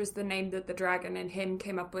Tempest, which was the name that the dragon and him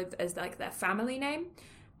came up with as, like, their family name.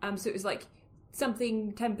 So it was, like,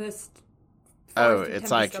 something Tempest... It's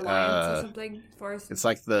like Alliance or something. Forest. It's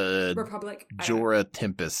like the Republic Jorah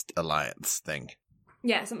Tempest Alliance thing.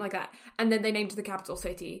 Yeah, something like that. And then they named the capital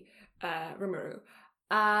city Rimuru.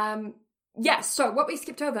 Yeah, so what we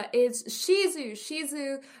skipped over is Shizu.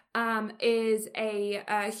 Shizu is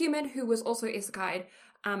a human who was also isekai'd,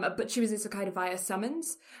 but she was isekai'd via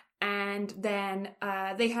summons. And then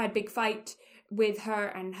they had a big fight with her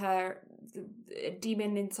and her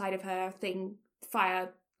demon inside of her thing,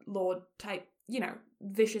 fire lord type,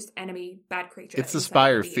 vicious enemy, bad creature. It's the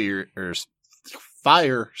fire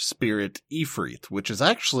spirit Ifrit, which is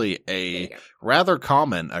actually a rather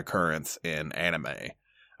common occurrence in anime.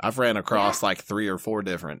 I've ran across like 3 or 4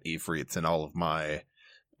 different Ifrits in all of my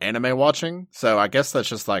anime watching, so I guess that's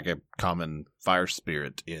just like a common fire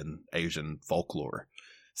spirit in Asian folklore.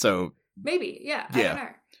 So maybe, yeah. I don't know.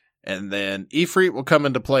 And then Ifrit will come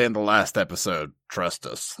into play in the last episode. Trust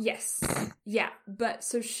us. Yes. Yeah. But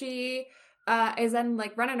so she is then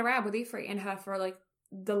like running around with Ifrit in her for like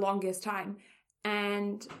the longest time.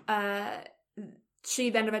 And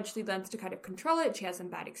she then eventually learns to kind of control it. She has some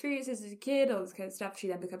bad experiences as a kid, all this kind of stuff. She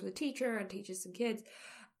then becomes a teacher and teaches some kids.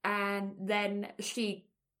 And then she,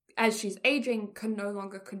 as she's aging, can no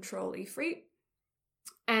longer control Ifrit.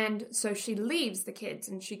 And so she leaves the kids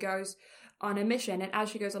and she goes on a mission, and as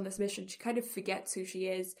she goes on this mission, she kind of forgets who she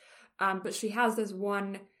is, but she has this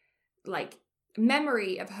one, like,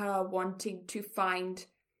 memory of her wanting to find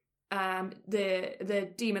the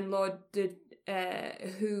demon lord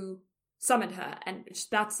who summoned her, and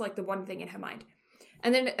that's, like, the one thing in her mind.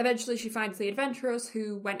 And then eventually she finds the adventurers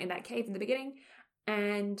who went in that cave in the beginning,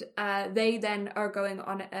 and they then are going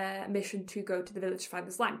on a mission to go to the village to find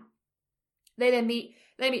the slime. They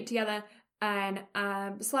meet together, and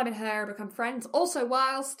Slime and her become friends. Also,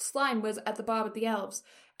 whilst Slime was at the bar with the elves,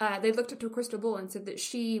 they looked up to a crystal ball and said that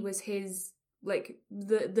she was his, like,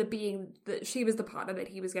 the being, that she was the partner that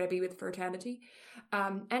he was going to be with for eternity.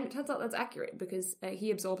 And it turns out that's accurate, because he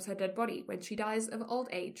absorbs her dead body when she dies of old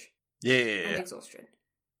age. Yeah. And exhaustion.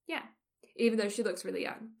 Yeah. Even though she looks really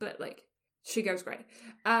young, but, like, she goes great.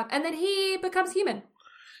 And then he becomes human.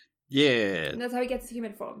 Yeah. And that's how he gets his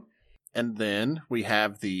human form. And then we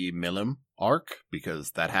have the Milim arc,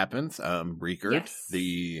 because that happens. Riekert,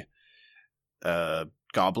 the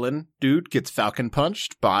goblin dude, gets falcon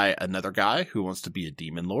punched by another guy who wants to be a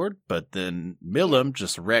demon lord, but then Milim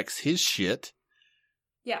just wrecks his shit.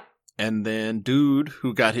 Yeah. And then dude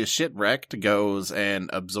who got his shit wrecked goes and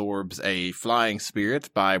absorbs a flying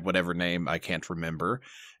spirit by whatever name I can't remember.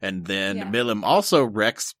 And then Milim also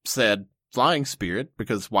wrecks said flying spirit,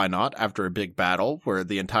 because why not, after a big battle where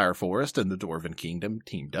the entire forest and the Dwarven Kingdom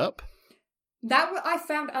teamed up. That I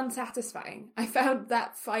found unsatisfying. I found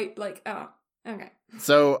that fight like, oh, okay.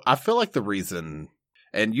 So I feel like the reason,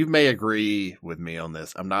 and you may agree with me on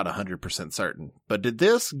this, I'm not 100% certain, but did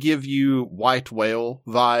this give you White Whale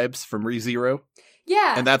vibes from ReZero?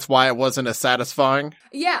 Yeah. And that's why it wasn't as satisfying?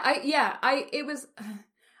 It was...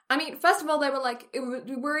 I mean, first of all, they were like,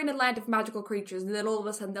 we're in a land of magical creatures, and then all of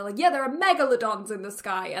a sudden they're like, yeah, there are megalodons in the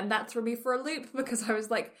sky, and that threw me for a loop, because I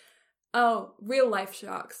was like, oh, real life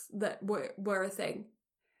sharks that were a thing.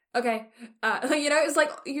 Okay. It's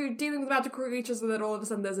like you're dealing with magical creatures, and then all of a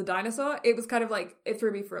sudden there's a dinosaur. It was kind of like, it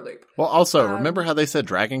threw me for a loop. Well, also, remember how they said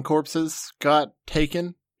dragon corpses got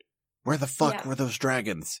taken? Where the fuck were those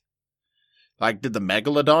dragons? Like, did the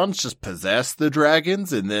Megalodons just possess the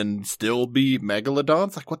dragons and then still be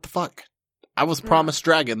Megalodons? Like, what the fuck? I was promised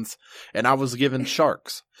dragons, and I was given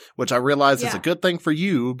sharks, which I realize is a good thing for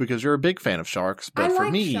you because you're a big fan of sharks. But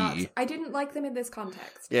for me, sharks. I didn't like them in this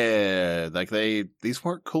context. Yeah, like these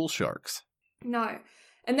weren't cool sharks. No,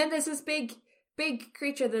 and then there's this big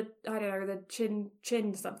creature that I don't know, the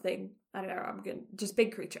chin something. I don't know. I'm good. Just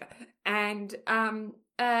big creature, and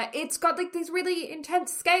it's got like these really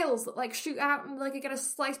intense scales that like shoot out and like are gonna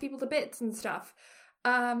slice people to bits and stuff.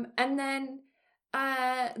 And then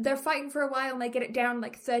they're fighting for a while and they get it down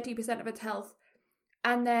like 30% of its health.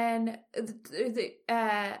 And then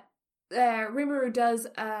Rimuru does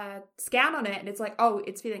a scan on it and it's like, oh,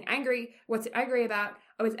 it's feeling angry. What's it angry about?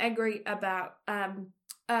 Oh, it's angry about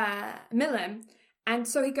Milim. And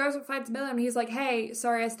so he goes and finds Milim and he's like, hey,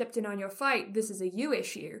 sorry I stepped in on your fight. This is a you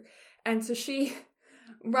issue. And so she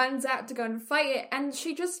runs out to go and fight it and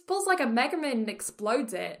she just pulls like a Mega Man and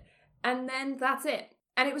explodes it. And then that's it.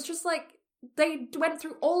 And it was just like, they went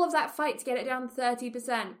through all of that fight to get it down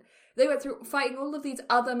 30%. They went through fighting all of these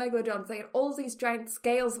other Megalodons. They had all of these giant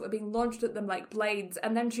scales that were being launched at them like blades.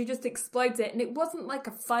 And then she just explodes it. And it wasn't like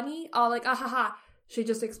a funny, or like, ah ha ha, she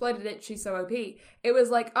just exploded it, she's so OP. It was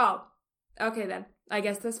like, oh, okay then. I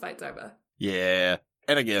guess this fight's over. Yeah.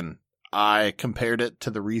 And again, I compared it to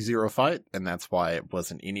the ReZero fight, and that's why it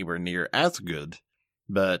wasn't anywhere near as good.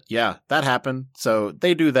 But yeah, that happened. So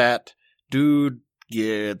they do that. Dude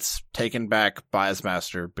gets taken back by his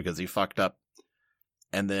master because he fucked up.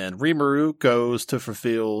 And then Rimuru goes to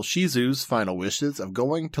fulfill Shizu's final wishes of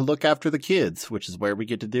going to look after the kids, which is where we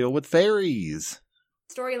get to deal with fairies.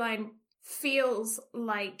 Storyline feels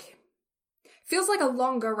like a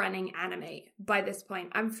longer running anime by this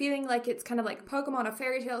point. I'm feeling like it's kind of like Pokemon or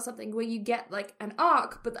Fairy Tail or something where you get like an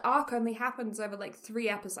arc, but the arc only happens over like 3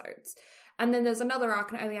 episodes. And then there's another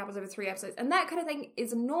arc and it only happens over 3 episodes. And that kind of thing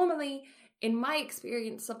is normally, in my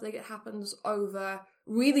experience, something that happens over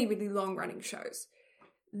really, really long running shows.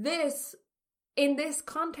 In this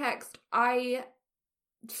context, I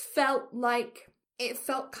felt like it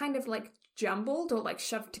felt kind of like jumbled or like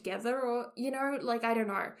shoved together or, you know, like, I don't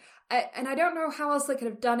know. And I don't know how else they could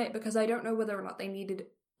have done it because I don't know whether or not they needed,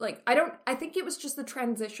 like, I think it was just the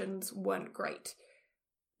transitions weren't great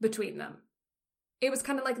between them. It was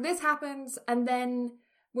kind of like this happens and then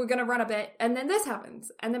we're going to run a bit and then this happens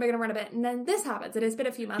and then we're going to run a bit and then this happens. And it's been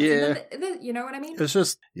a few months. Yeah. And then you know what I mean? It's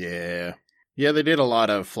just, yeah. Yeah, they did a lot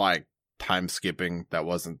of like time skipping that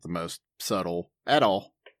wasn't the most subtle at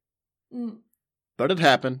all. Mm. But it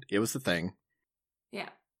happened. It was the thing. Yeah.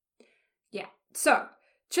 Yeah. So,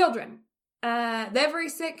 children. They're very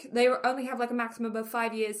sick. They only have like a maximum of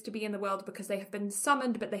 5 years to be in the world because they have been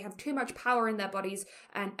summoned, but they have too much power in their bodies,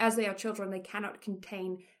 and as they are children, they cannot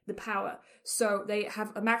contain the power. So they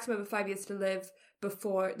have a maximum of 5 years to live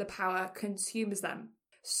before the power consumes them.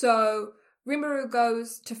 So Rimuru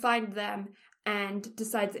goes to find them and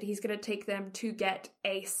decides that he's going to take them to get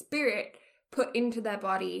a spirit put into their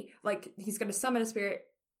body. Like, he's going to summon a spirit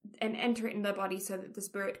and enter it in their body so that the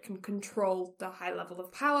spirit can control the high level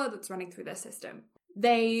of power that's running through their system.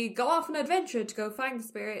 They go off on an adventure to go find the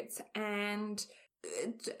spirits, and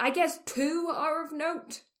I guess 2 are of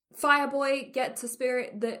note. Fireboy gets a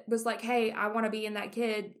spirit that was like, hey, I want to be in that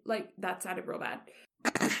kid. Like, that sounded real bad.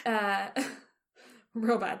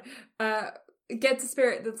 Real bad. Gets a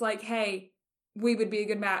spirit that's like, hey, we would be a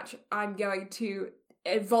good match. I'm going to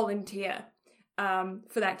volunteer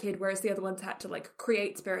for that kid, whereas the other ones had to like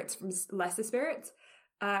create spirits from lesser spirits,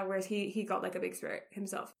 whereas he got like a big spirit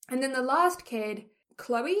himself. And then the last kid,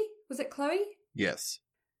 Chloe, was it Chloe? Yes.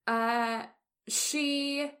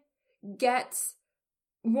 She gets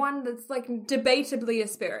one that's like debatably a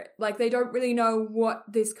spirit. Like, they don't really know what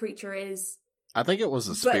this creature is. I think it was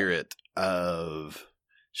a spirit of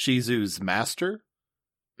Shizu's master,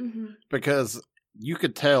 because you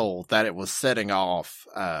could tell that it was setting off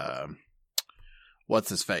what's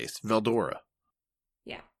his face? Veldora.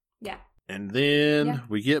 Yeah. Yeah. And then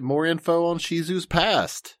we get more info on Shizu's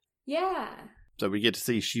past. Yeah. So we get to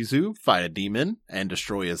see Shizu fight a demon and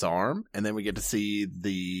destroy his arm. And then we get to see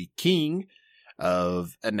the king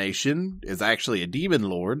of a nation is actually a demon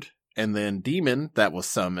lord. And then demon that was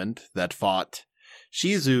summoned that fought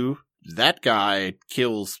Shizu, that guy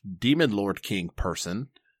kills demon lord king person.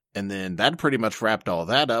 And then that pretty much wrapped all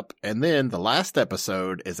that up. And then the last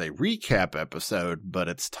episode is a recap episode, but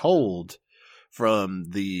it's told from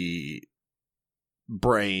the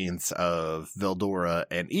brains of Veldora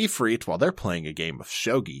and Ifrit while they're playing a game of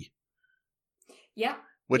shogi. Yeah.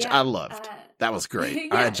 Which I loved. That was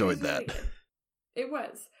great. I enjoyed that. Really good. It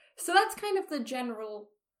was. So that's kind of the general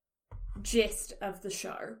gist of the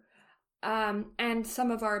show. and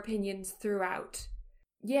some of our opinions throughout.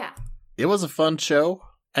 Yeah. It was a fun show.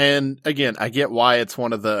 And again, I get why it's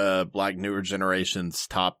one of the like newer generation's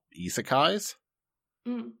top isekais.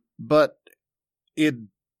 But it,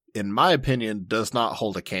 in my opinion, does not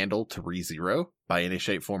hold a candle to ReZero by any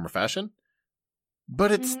shape, form, or fashion.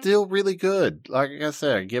 But it's still really good. Like I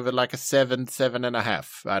said, I give it like a 7,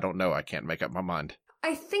 7.5. I don't know. I can't make up my mind.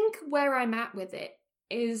 I think where I'm at with it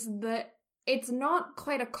is that it's not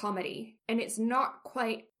quite a comedy, and it's not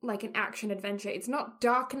quite like an action adventure. It's not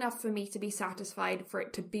dark enough for me to be satisfied for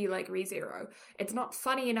it to be like ReZero. It's not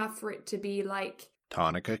funny enough for it to be like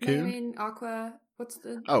Tanaka-kun? Aqua. What's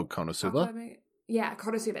the? Oh, Konosuba? Yeah,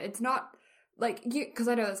 Konosuba. It's not like you, because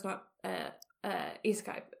I know that's not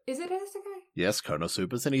isekai. Is it an isekai? Yes,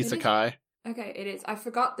 Konosuba's an isekai. Okay, it is. I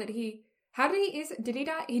forgot that he. How did he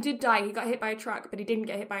die? He did die. He got hit by a truck, but he didn't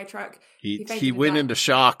get hit by a truck. He went into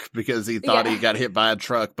shock because he thought he got hit by a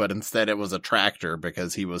truck, but instead it was a tractor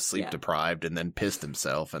because he was sleep deprived and then pissed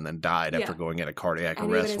himself and then died after going into cardiac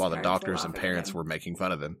arrest while the doctors and parents were making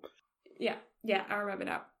fun of him. Yeah, I remember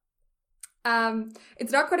now.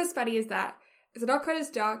 It's not quite as funny as that. It's not quite as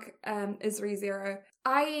dark as ReZero.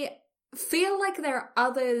 I feel like there are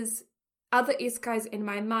other isekais in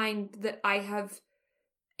my mind that I have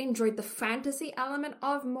enjoyed the fantasy element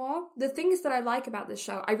of more. The things that I like about this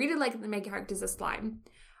show, I really like that the main character is a slime.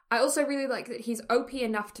 I also really like that he's OP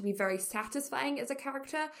enough to be very satisfying as a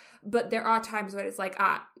character, but there are times when it's like,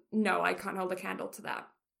 no, I can't hold a candle to that.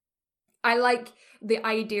 I like the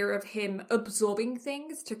idea of him absorbing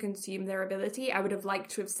things to consume their ability. I would have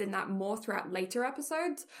liked to have seen that more throughout later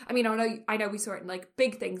episodes. I mean, I know we saw it in like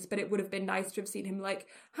big things, but it would have been nice to have seen him like,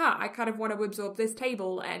 I kind of want to absorb this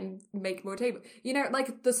table and make more table. You know,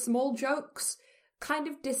 like the small jokes kind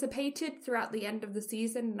of dissipated throughout the end of the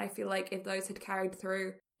season, and I feel like if those had carried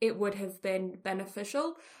through, it would have been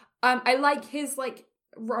beneficial. I like his like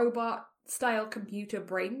robot style computer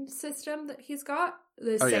brain system that he's got.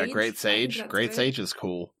 Great Sage. Great Sage is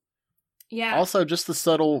cool. Yeah. Also, just the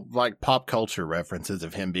subtle, like, pop culture references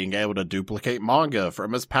of him being able to duplicate manga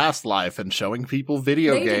from his past life and showing people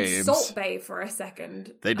video games. They did Salt Bae for a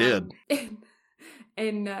second. They did.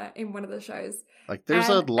 In one of the shows. Like, there's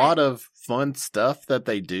a lot of fun stuff that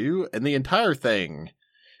they do, and the entire thing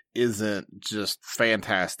isn't just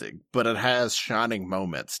fantastic, but it has shining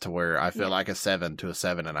moments to where I feel like a 7 to a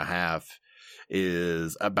 7.5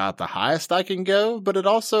 is about the highest I can go, but it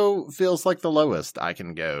also feels like the lowest I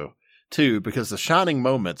can go, too, because the shining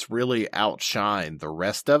moments really outshine the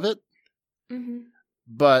rest of it.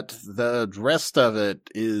 But the rest of it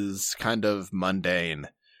is kind of mundane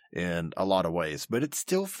in a lot of ways, but it's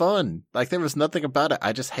still fun. Like, there was nothing about it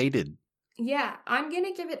I just hated. Yeah, I'm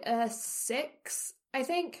gonna give it a 6, I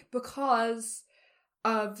think, because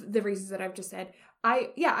of the reasons that I've just said.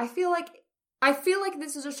 I feel like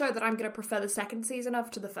this is a show that I'm going to prefer the second season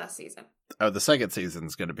of to the first season. Oh, the second season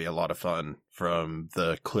is going to be a lot of fun from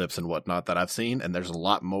the clips and whatnot that I've seen. And there's a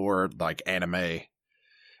lot more like anime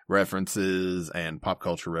references and pop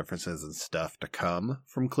culture references and stuff to come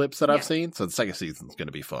from clips that I've seen. So the second season is going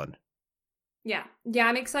to be fun. Yeah,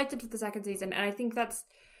 I'm excited for the second season. And I think that's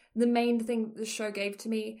the main thing the show gave to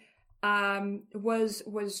me.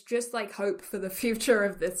 Was just like hope for the future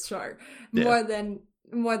of this show more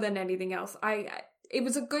than anything else. It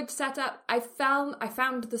was a good setup. I found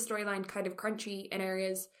the storyline kind of crunchy in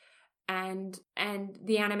areas, and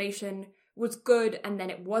the animation was good, and then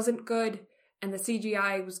it wasn't good, and the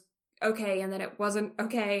CGI was okay, and then it wasn't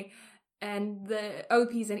okay, and the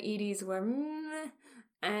OPs and EDs were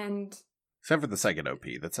and except for the second OP.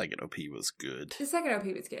 The second OP was good. The second OP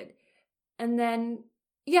was good, and then.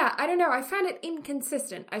 Yeah, I don't know. I found it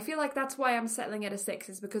inconsistent. I feel like that's why I'm settling at a 6,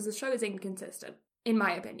 is because the show is inconsistent, in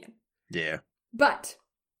my opinion. Yeah. But,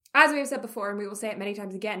 as we have said before, and we will say it many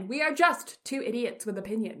times again, we are just two idiots with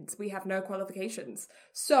opinions. We have no qualifications.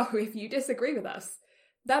 So, if you disagree with us,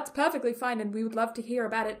 that's perfectly fine, and we would love to hear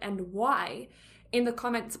about it and why in the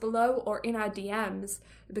comments below or in our DMs,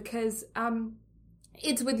 because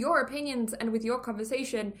it's with your opinions and with your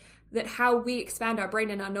conversation that how we expand our brain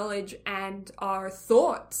and our knowledge and our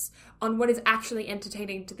thoughts on what is actually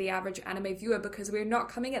entertaining to the average anime viewer, because we're not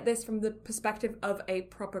coming at this from the perspective of a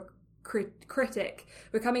proper critic.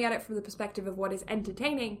 We're coming at it from the perspective of what is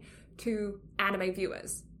entertaining to anime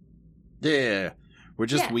viewers. Yeah, we're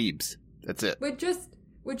just weebs. That's it. We're just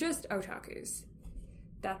otakus.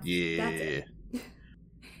 That's it.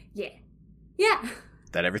 Yeah.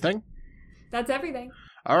 That everything? That's everything.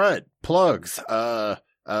 All right, plugs.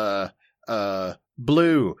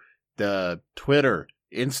 Blue, the Twitter,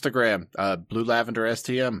 Instagram, Blue Lavender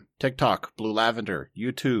STM, TikTok, Blue Lavender,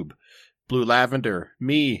 YouTube, Blue Lavender,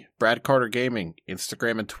 me, Brad Carter Gaming,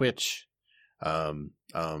 Instagram and Twitch.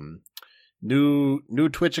 New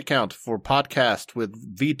Twitch account for podcast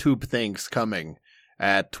with VTube things coming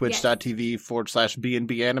at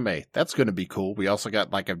twitch.tv/BNB anime. That's going to be cool. We also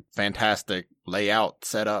got like a fantastic layout,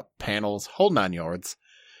 setup, panels, whole 9 yards.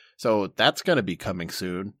 So that's going to be coming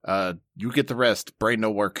soon. You get the rest. Brain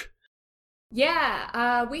no work.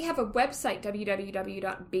 Yeah, we have a website,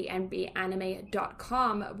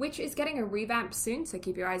 www.bnbanime.com, which is getting a revamp soon, so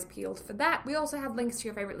keep your eyes peeled for that. We also have links to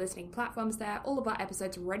your favorite listening platforms there. All of our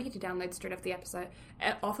episodes ready to download straight off the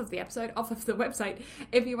website,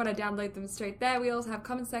 if you want to download them straight there. We also have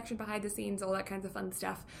comment section, behind the scenes, all that kinds of fun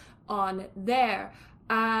stuff on there.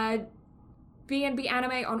 BNB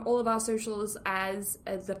Anime on all of our socials as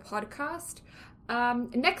the podcast.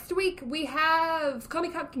 Next week, we have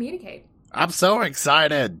Comic Cup Communicate. I'm so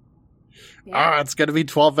excited. Yeah. It's going to be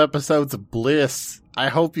 12 episodes of bliss. I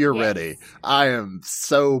hope you're ready. I am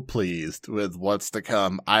so pleased with what's to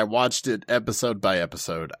come. I watched it episode by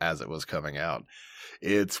episode as it was coming out.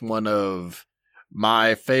 It's one of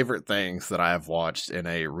my favorite things that I have watched in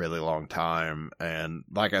a really long time. And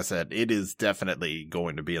like I said, it is definitely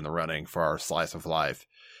going to be in the running for our slice of life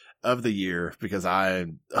of the year because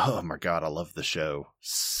oh my God, I love the show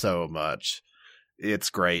so much.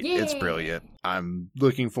 It's great. Yeah. It's brilliant. I'm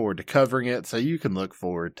looking forward to covering it, so you can look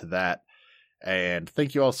forward to that. And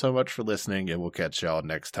thank you all so much for listening, and we'll catch y'all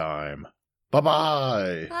next time.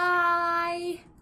 Bye-bye. Bye.